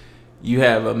game, you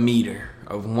have a meter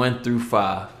of 1 through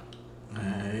 5.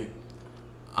 Alright.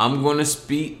 I'm gonna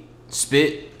spit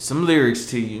some lyrics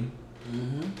to you,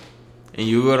 mm-hmm. and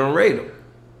you're gonna rate them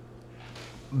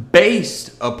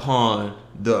based upon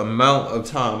the amount of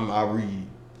time I read.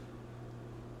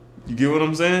 You get what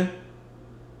I'm saying?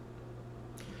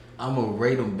 I'm gonna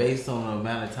rate them based on the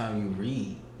amount of time you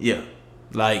read. Yeah,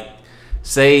 like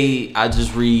say I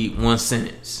just read one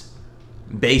sentence.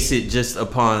 Base it just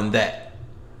upon that.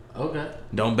 Okay.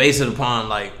 Don't base it upon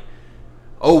like,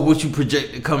 oh, what you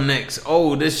project to come next.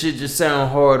 Oh, this shit just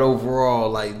sound hard overall.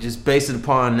 Like, just base it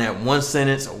upon that one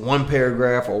sentence or one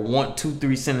paragraph or 2,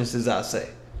 3 sentences I say.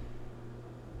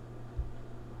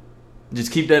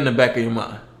 Just keep that in the back of your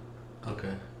mind.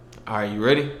 Okay. All right, you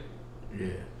ready? Yeah.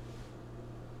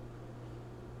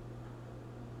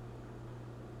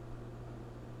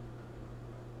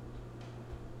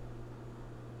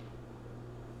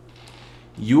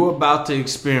 You about to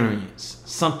experience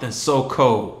something so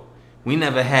cold. We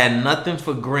never had nothing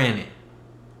for granted.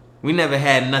 We never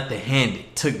had nothing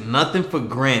handed. Took nothing for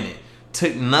granted.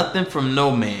 Took nothing from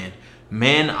no man.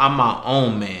 Man, I'm my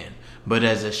own man. But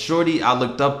as a shorty, I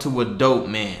looked up to a dope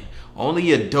man.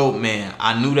 Only a dope man.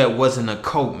 I knew that wasn't a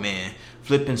coke man.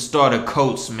 Flipping starter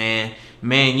coats, man.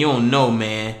 Man, you don't know,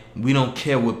 man. We don't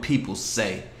care what people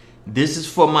say. This is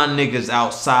for my niggas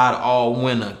outside all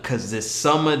winter. Cause this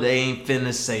summer they ain't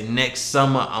finna say next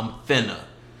summer I'm finna.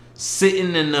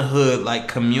 Sitting in the hood like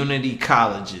community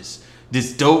colleges.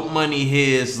 This dope money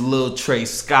here is Lil Trey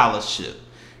scholarship.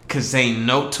 Cause ain't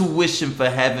no tuition for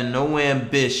having no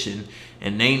ambition.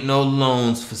 And ain't no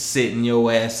loans for sitting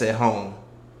your ass at home.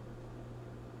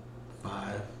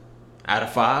 5. Out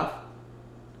of 5?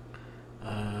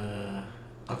 I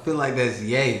feel like that's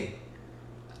yay.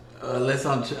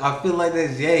 I feel like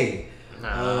that's yay.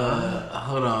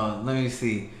 Hold on, let me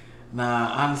see.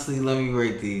 Nah, honestly, let me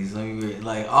rate these. Let me rate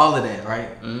like all of that,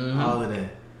 right? Mm-hmm. All of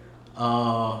that.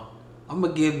 I'm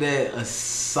gonna give that a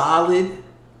solid,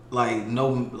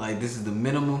 this is the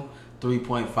minimum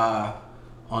 3.5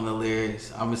 on the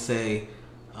lyrics. I'm gonna say,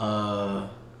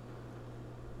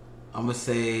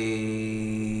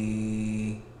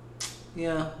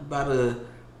 yeah, about a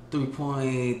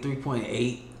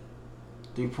 3.8.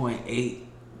 3.8.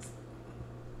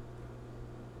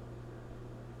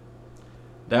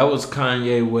 That was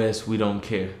Kanye West, We Don't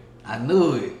Care. I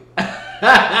knew it. I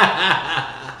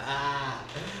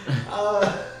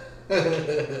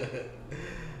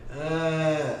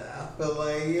feel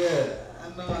like, yeah, I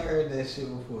know I heard that shit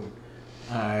before.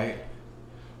 Alright,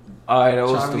 that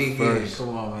was Try the me first. Again.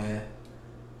 Come on, man.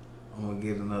 I'm gonna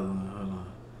get another one. Hold on.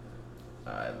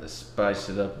 Alright, let's spice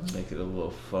it up and make it a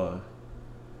little fun.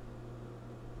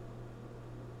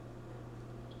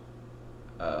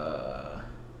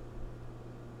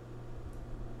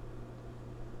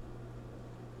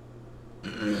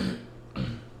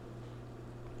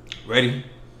 Ready?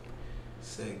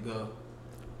 Set, go.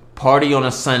 Party on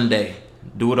a Sunday.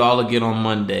 Do it all again on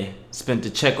Monday. Spent the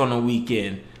check on the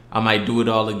weekend. I might do it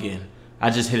all again.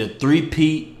 I just hit a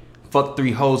 3-peat. Fuck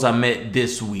 3 hoes I met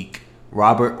this week.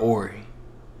 Robert Horry.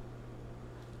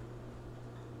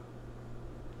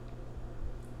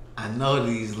 I know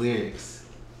these lyrics.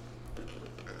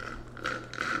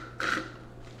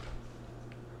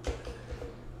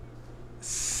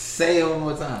 Say it one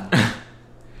more time.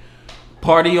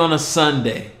 Party on a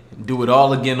Sunday. Do it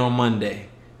all again on Monday.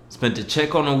 Spent a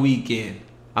check on the weekend.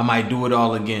 I might do it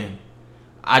all again.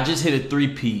 I just hit a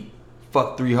 3-peat.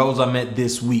 Fuck 3 hoes I met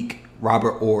this week.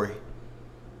 Robert Horry.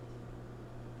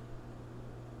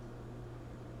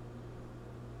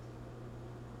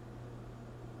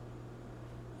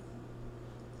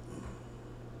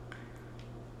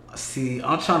 See,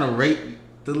 I'm trying to rate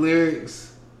the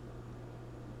lyrics,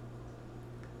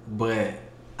 but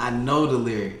I know the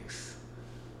lyrics.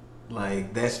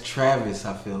 Like, that's Travis,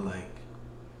 I feel like.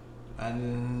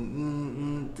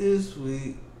 This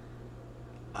week,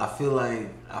 I feel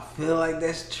like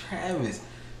that's Travis.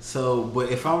 So, but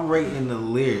if I'm rating the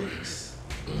lyrics,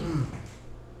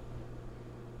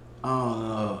 I don't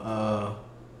know.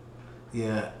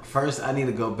 Yeah, first I need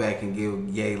to go back and give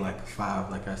Ye like a 5,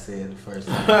 like I said the first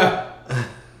time.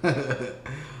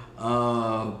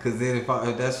 Cause then if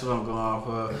that's what I'm going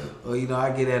for, or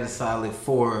I get at a solid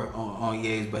 4 on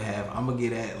Ye's behalf. I'm gonna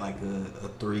get at like a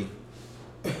 3.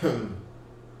 I'm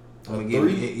gonna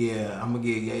give Ye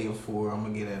a 4. I'm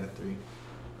gonna get at a 3.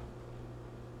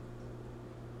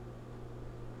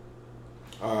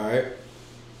 All right,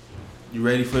 you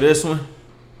ready for this one?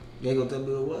 You ain't gonna tell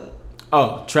me what?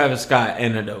 Oh, Travis Scott,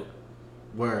 Antidote.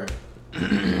 Word.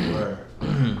 Word.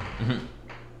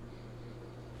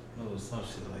 Oh, some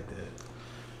shit like that.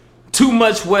 Too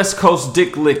much West Coast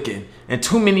dick licking, and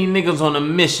too many niggas on a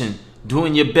mission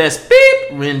doing your best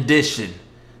beep rendition.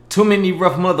 Too many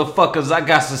rough motherfuckers, I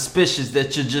got suspicions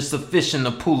that you're just a fish in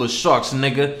a pool of sharks,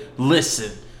 nigga.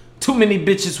 Listen, too many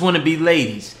bitches wanna be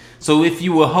ladies, so if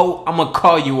you a hoe, I'ma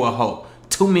call you a hoe.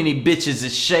 Too many bitches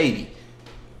is shady.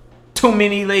 Too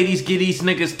many ladies give these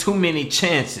niggas too many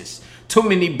chances. Too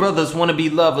many brothers wanna be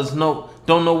lovers, don't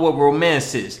know what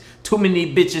romance is. Too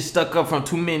many bitches stuck up from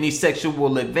too many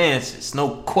sexual advances.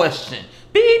 No question,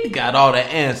 beep, got all the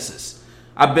answers.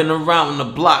 I've been around the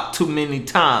block too many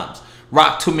times.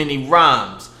 Rock too many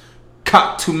rhymes.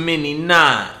 Cop too many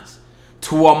nines.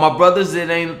 To all my brothers, it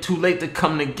ain't too late to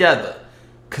come together.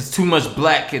 Cause too much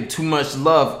black and too much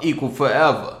love equal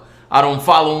forever. I don't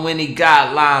follow any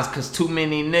guidelines cause too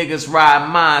many niggas ride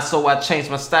mine, so I change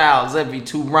my styles every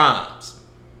 2 rhymes.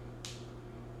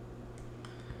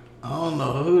 I don't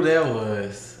know who that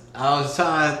was. I was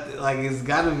trying to, it's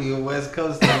gotta be a West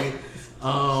Coast nigga.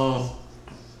 I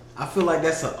feel like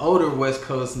that's an older West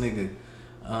Coast nigga.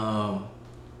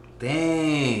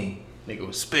 Dang. Nigga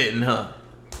was spitting, huh?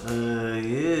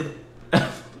 Yeah.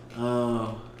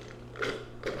 I'ma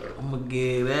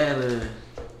give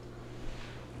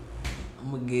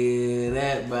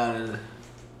that about a.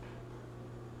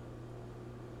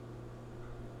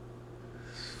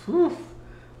 Whew,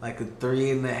 like a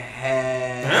 3.5.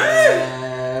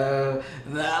 Yeah.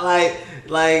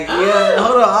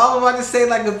 Hold on, I was about to say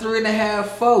like a 3.5,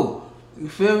 4. You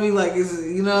feel me? Like it's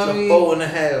what I mean.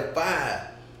 4.5, 5.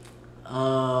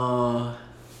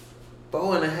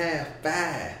 4.5,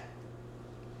 5.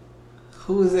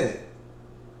 Who is that?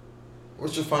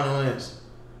 What's your final answer?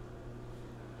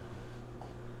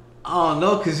 I don't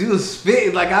know, cause you was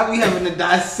spitting like I be having to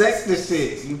dissect the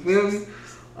shit. You feel me?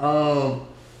 I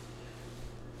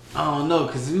don't know,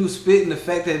 cause you was spitting the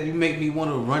fact that you make me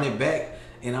want to run it back,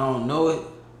 and I don't know it.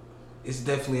 It's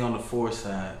definitely on the 4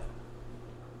 side.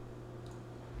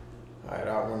 All right,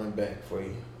 I'll run it back for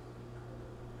you.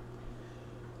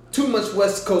 Too much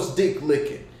West Coast dick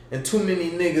licking, and too many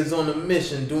niggas on a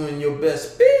mission doing your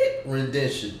best beep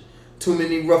rendition. Too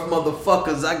many rough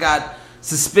motherfuckers, I got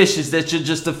suspicious that you're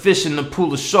just a fish in the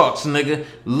pool of sharks, nigga.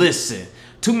 Listen,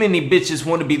 too many bitches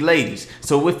want to be ladies,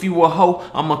 so if you a hoe,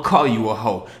 I'ma call you a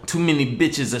hoe. Too many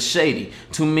bitches are shady.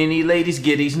 Too many ladies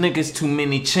give these niggas too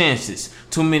many chances.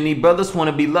 Too many brothers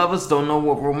want to be lovers, don't know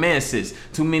what romance is.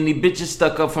 Too many bitches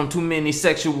stuck up from too many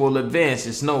sexual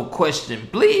advances. No question,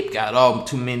 bleep, got all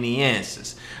too many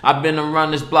answers. I've been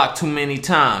around this block too many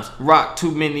times. Rock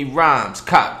too many rhymes.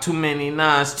 Cop too many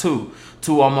nines too.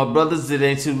 To all my brothers, it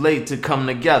ain't too late to come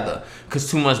together.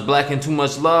 Cause too much black and too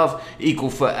much love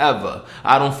equal forever.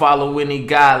 I don't follow any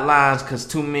guidelines cause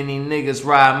too many niggas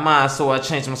ride mine, so I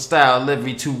change my style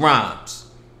every 2 rhymes.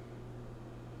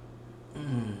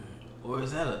 Or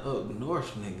is that an up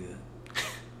north nigga?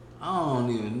 I don't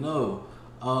even know.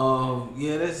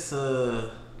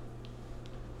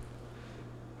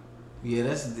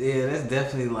 That's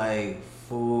definitely like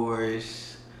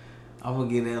 4-ish. I'm gonna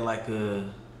get that like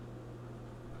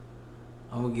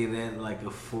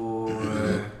a 4,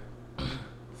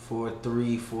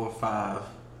 4.3, 4.5,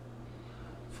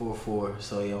 4.4.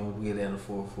 So yeah, I'm gonna get that a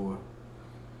 4.4.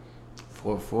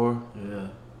 4-4? Yeah.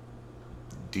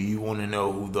 Do you want to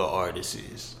know who the artist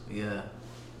is? Yeah.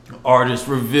 Artist,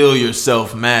 reveal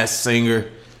yourself, Masked Singer.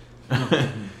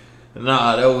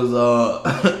 Nah, that was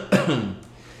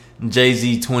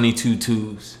Jay-Z 22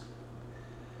 Twos.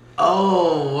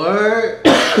 Oh, word?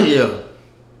 Yeah.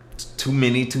 Too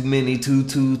many. Let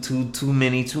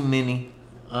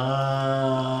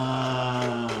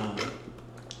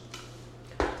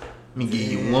me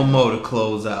give you one more to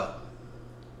close out.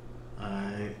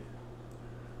 Alright.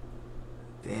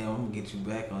 Damn, I'm gonna get you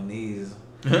back on these.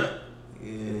 Yeah.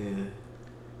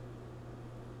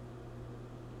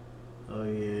 Oh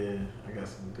yeah, I got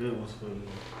some good ones for you.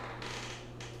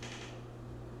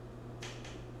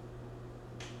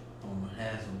 I'm gonna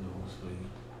have some good ones for you.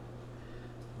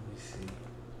 Let me see.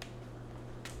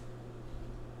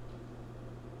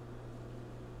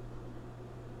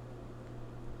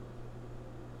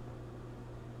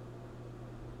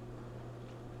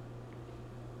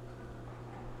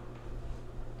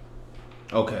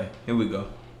 Okay, here we go.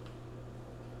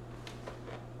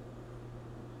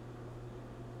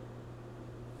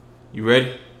 You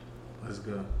ready? Let's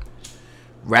go.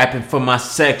 Rapping for my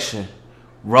section.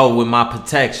 Roll with my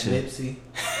protection. Nipsey.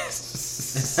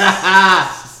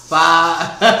 5.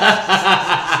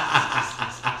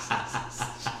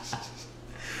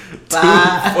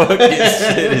 Fucking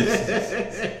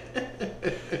shit.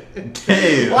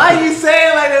 Damn. Why you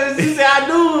saying like that? She said I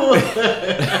knew.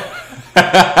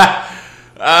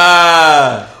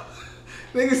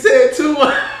 Nigga said 2.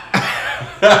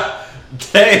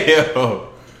 Damn.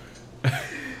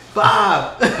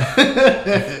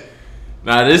 5.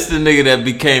 Nah, this the nigga that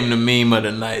became the meme of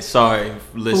the night. Sorry,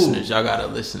 listeners. Y'all gotta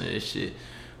listen to this shit.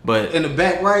 But in the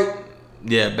back right?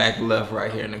 Yeah, back left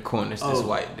right here in the corner. It's this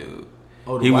white dude.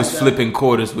 Oh, he was flipping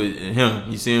quarters with him.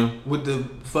 You see him? With the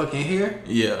fucking hair?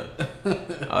 Yeah.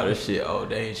 All this shit. Oh,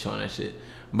 they ain't showing that shit.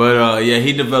 But yeah,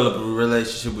 he developed a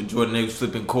relationship with Jordan. They was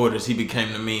flipping quarters. He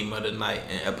became the meme of the night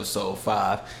in episode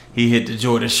 5. He hit the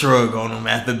Jordan shrug on him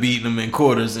after beating him in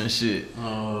quarters and shit.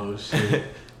 Oh shit.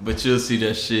 But you'll see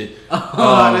that shit.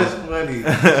 Oh, that's funny.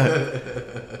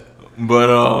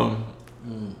 But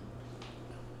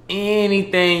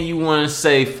anything you want to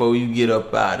say before you get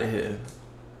up out of here?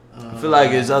 I feel like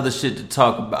there's other shit to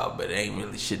talk about, but it ain't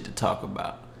really shit to talk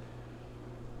about.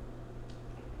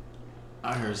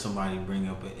 I heard somebody bring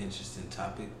up an interesting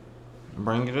topic.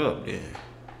 Bring it up, then.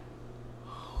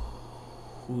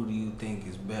 Who do you think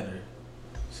is better?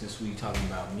 Since we talking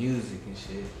about music and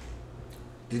shit.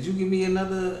 Did you give me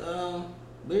another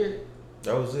lyric?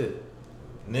 That was it.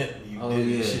 Nip, you did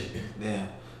yeah. Shit. Damn.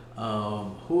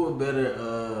 Who are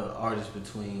better artists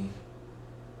between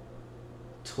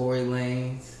Tory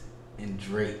Lanez and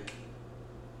Drake?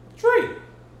 Drake.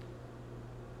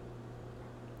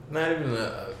 Not even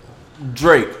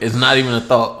Drake is not even a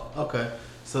thought. Okay.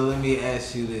 So let me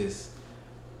ask you this.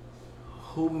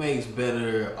 Who makes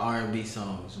better R&B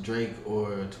songs, Drake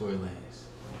or Tory Lanez?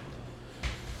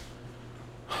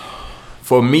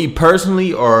 For me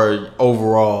personally, or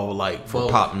overall, like for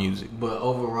both, pop music? But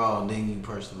overall, then you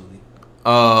personally.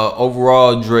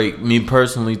 Overall, Drake. Me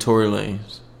personally, Tory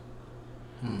Lanez.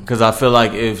 Because I feel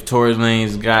like if Tory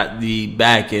Lanez got the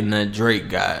backing that Drake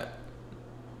got,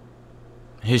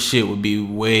 his shit would be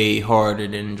way harder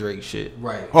than Drake's shit.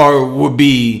 Right. Or would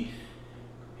be,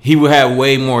 he would have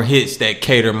way more hits that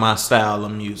cater my style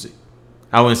of music.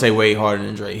 I wouldn't say way harder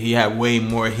than Drake. He had way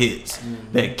more hits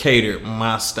that catered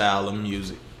my style of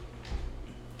music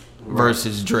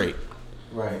versus Drake.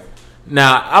 Right.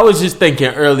 Now, I was just thinking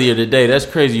earlier today, that's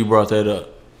crazy you brought that up.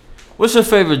 What's your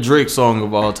favorite Drake song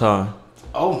of all time?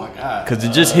 Oh my God. Because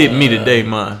it just hit me today,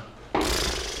 mine.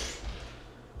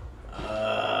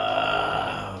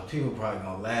 People probably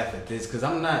gonna laugh at this because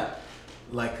I'm not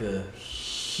like a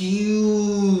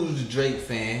huge Drake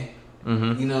fan.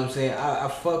 Mm-hmm. You know what I'm saying? I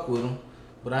fuck with him,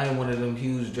 but I ain't one of them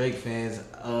huge Drake fans.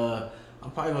 I'm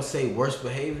probably gonna say Worst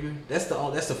Behavior. That's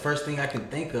the first thing I can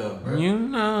think of, bro. You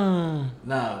know.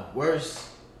 Nah, worst.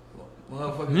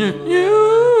 Motherfucker.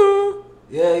 You.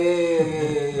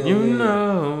 Yeah. You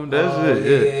know. That's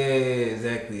it. Yeah,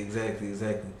 exactly.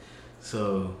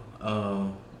 So,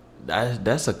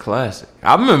 That's a classic.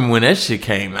 I remember when that shit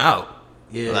came out.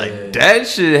 Yeah. Like, that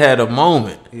shit had a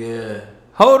moment. Yeah.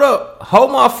 Hold up.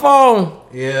 Hold my phone.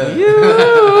 Yeah.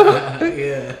 Yeah.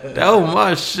 That was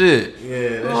my shit.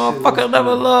 Yeah. Motherfucker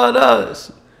never loved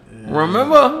us. Yeah.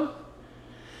 Remember?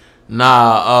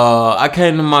 Nah, I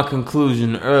came to my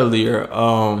conclusion earlier.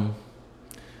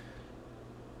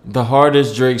 The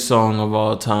hardest Drake song of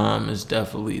all time is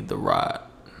definitely The Ride.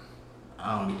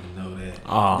 I don't even know that.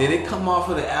 Oh, did it come off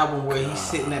of the album where he's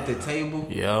sitting at the table?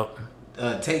 Yep.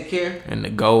 Take Care? And the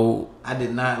Gold. I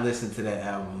did not listen to that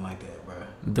album like that, bro.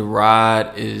 The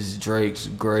Ride is Drake's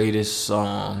greatest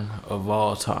song of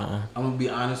all time. I'm going to be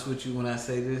honest with you when I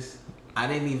say this.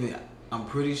 I'm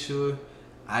pretty sure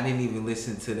I didn't even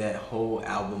listen to that whole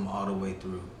album all the way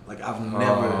through. Like, I've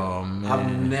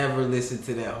never listened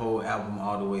to that whole album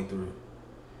all the way through.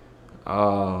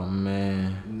 Oh,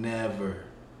 man. Never.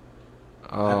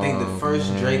 I think the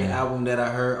first Drake album that I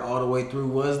heard all the way through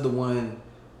was the one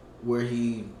where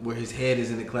his head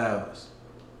is in the clouds.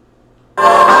 Oh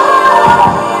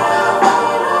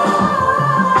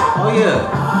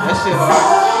yeah, that shit hard.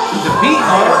 The beat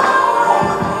hard.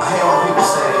 I hate when people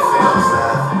say it feels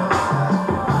that.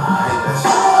 I hate that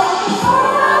shit.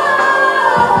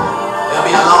 It'll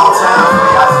be a long time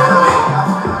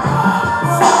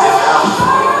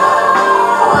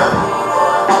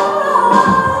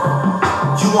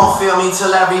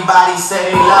Everybody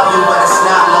say they love you, but it's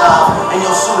not love. And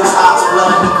your shooters ops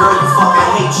blood. The girl you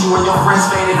fucking hate you and your friends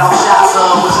faded off shots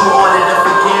of. What you wanted to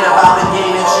forget about the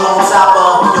game that you on top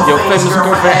of. Your famous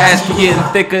girlfriend ass getting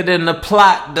thicker than the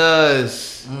plot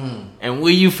does. And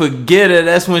when you forget her,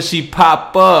 that's when she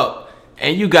pop up.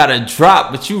 And you got a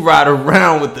drop, but you ride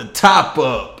around with the top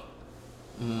up.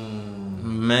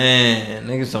 Man,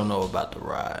 niggas don't know about the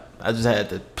ride. I just had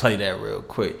to play that real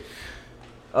quick.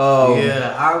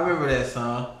 Yeah, I remember that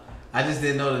song. I just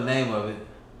didn't know the name of it.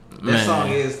 That song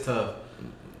is tough.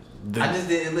 I just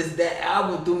didn't listen. That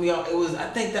album threw me off. I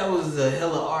think that was a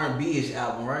hella R&B-ish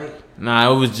album, right? Nah,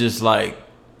 it was just like,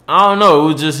 I don't know.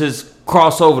 It was just his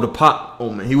crossover to pop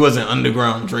moment. He wasn't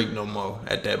underground Drake no more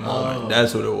at that moment.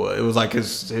 That's what it was. It was like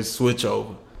his switch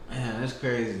over. Man, that's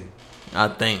crazy. I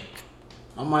think.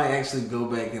 I might actually go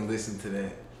back and listen to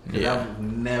that. Yeah. I've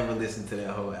never listened to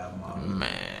that whole album. Man,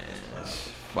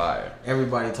 fire.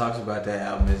 Everybody talks about that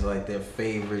album as like their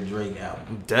favorite Drake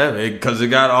album. Damn it, because it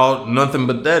got nothing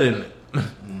but that in it.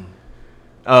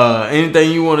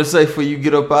 Anything you want to say before you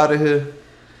get up out of here?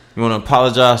 You want to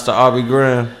apologize to Aubrey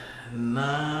Graham?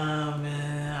 Nah,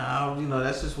 man.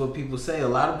 That's just what people say. A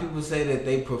lot of people say that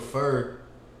they prefer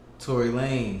Tory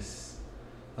Lanez,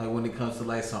 like when it comes to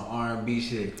like some R&B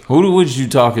shit. Who was you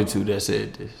talking to that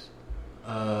said this?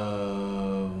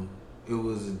 It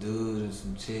was a dude and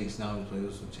some chicks. Now we play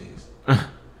with some chicks.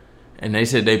 And they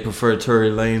said they prefer Tory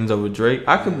Lanez over Drake.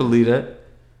 I can believe that.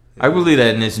 Yeah. I believe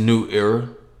that in this new era.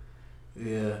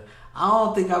 Yeah. I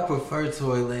don't think I prefer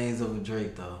Tory Lanez over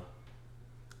Drake though.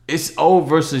 It's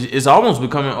almost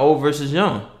becoming old versus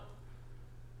young.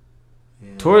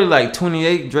 Yeah. Tory like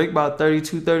 28, Drake about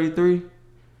 32, 33.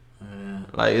 Yeah.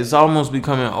 Like it's almost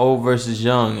becoming old versus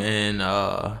young. And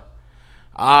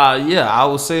I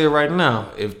will say it right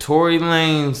now. If Tory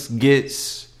Lanez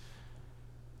gets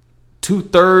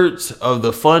 2/3 of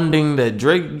the funding that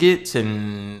Drake gets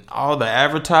and all the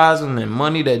advertising and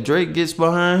money that Drake gets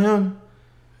behind him,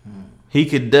 he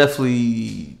could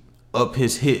definitely up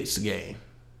his hits game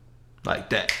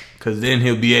like that. Because then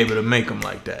he'll be able to make them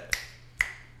like that.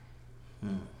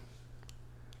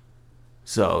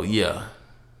 So, yeah.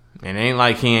 It ain't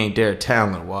like he ain't there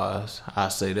talent-wise. I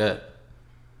say that.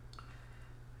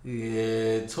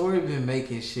 Yeah, Tory been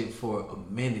making shit for a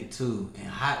minute too, and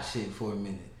hot shit for a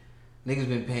minute. Niggas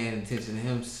been paying attention to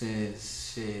him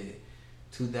since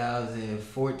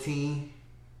 2014.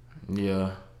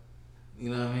 Yeah. You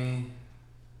know what I mean?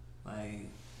 Like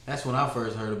that's when I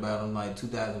first heard about him, like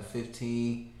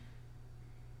 2015.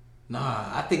 Nah,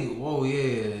 I think it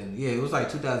was like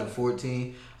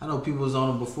 2014. I know people was on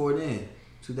him before then.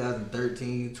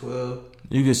 2013, 12.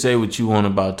 You can say what you want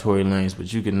about Tory Lanez,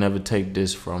 but you can never take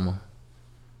this from him.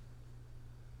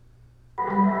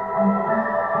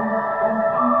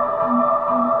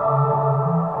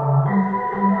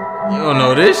 You don't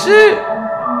know this shit?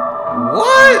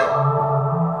 What?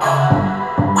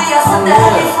 We are so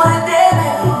daddy for the day,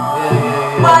 baby.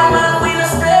 Why will we not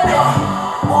stay, baby?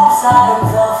 Oops, I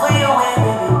fell for you,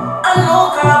 baby. I know,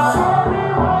 girl,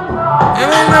 but I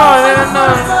don't know.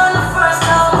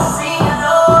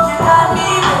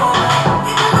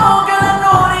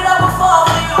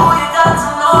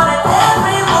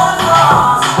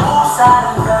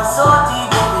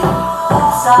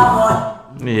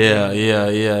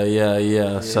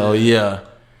 Yeah. So, yeah.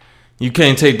 You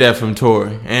can't take that from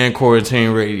Tory and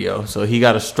Quarantine Radio. So, he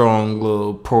got a strong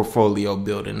little portfolio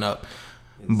building up.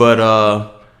 But,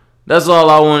 that's all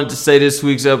I wanted to say this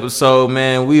week's episode,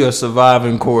 man. We are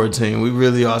surviving quarantine. We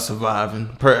really are surviving.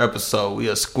 Per episode, we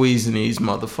are squeezing these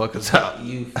motherfuckers out.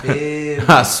 You feel?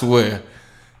 I swear.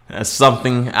 That's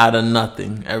something out of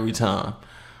nothing every time.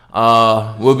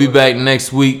 We'll be back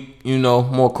next week.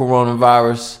 More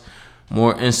coronavirus.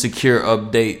 More Insecure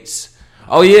updates.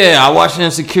 Oh, yeah, I watched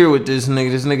Insecure with this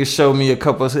nigga. This nigga showed me a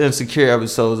couple of Insecure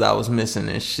episodes I was missing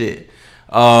and shit.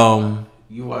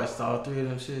 You watched all 3 of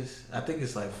them shits? I think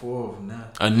it's like 4 of them now.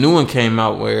 A new one came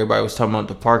out where everybody was talking about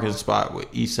the parking spot with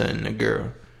Issa and the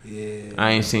girl. Yeah.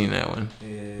 I ain't seen that one.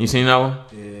 Yeah. You seen that one?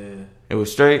 Yeah. It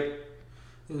was straight?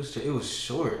 It was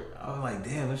short. I was like,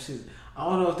 damn, them shit. I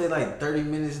don't know if they like 30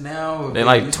 minutes now. Or they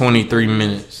like 23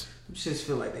 minutes. Them shits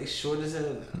feel like they short as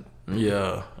hell.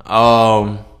 Yeah.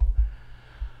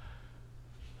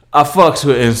 I fucks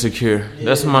with Insecure. Yeah.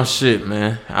 That's my shit,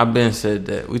 man. I been said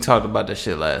that. We talked about that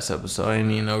shit last episode.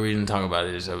 Ain't even no reason to talk about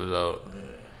it this episode. Yeah.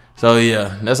 So,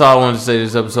 yeah. That's all I wanted to say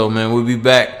this episode, man. We'll be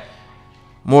back.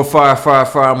 More fire,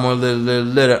 more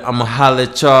little. I'ma holla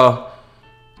at y'all.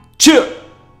 Chill.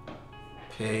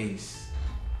 Peace.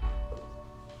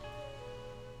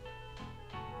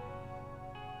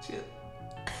 Chill.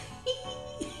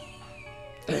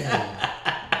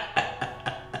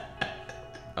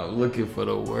 I'm looking for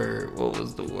the word. What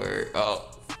was the word? Oh.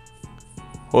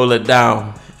 Hold it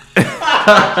down.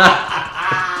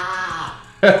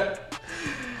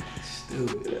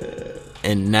 Stupid.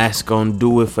 And that's gonna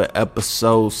do it for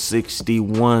episode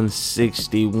 61.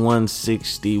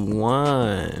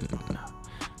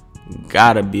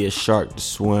 Gotta be a shark to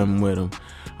swim with them.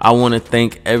 I want to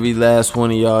thank every last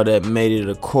one of y'all that made it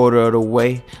a quarter of the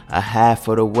way, a half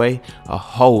of the way, a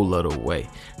whole of the way.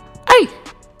 Hey,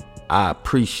 I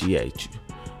appreciate you.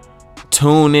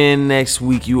 Tune in next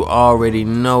week. You already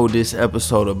know this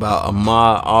episode about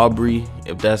Ahmaud Arbery,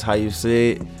 if that's how you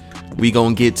say it. We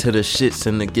gonna get to the shits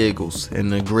and the giggles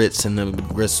and the grits and the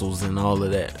gristles and all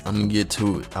of that. I'm gonna get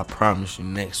to it. I promise you,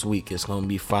 next week it's gonna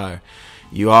be fire.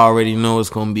 You already know it's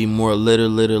gonna be more litter,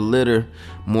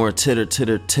 more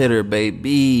titter,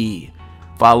 baby.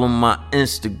 Follow my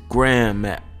Instagram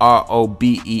at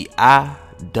ROBEIWHY.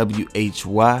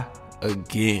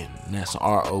 Again, that's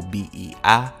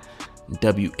ROBEIWHY.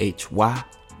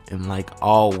 And like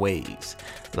always,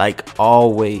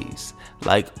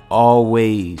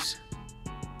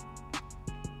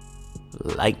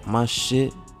 like my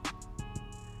shit,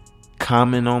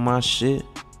 comment on my shit,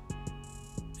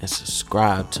 and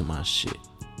subscribe to my shit,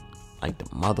 like the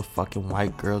motherfucking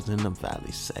white girls in the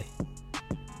valley say.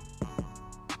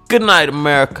 Good night,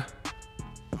 America.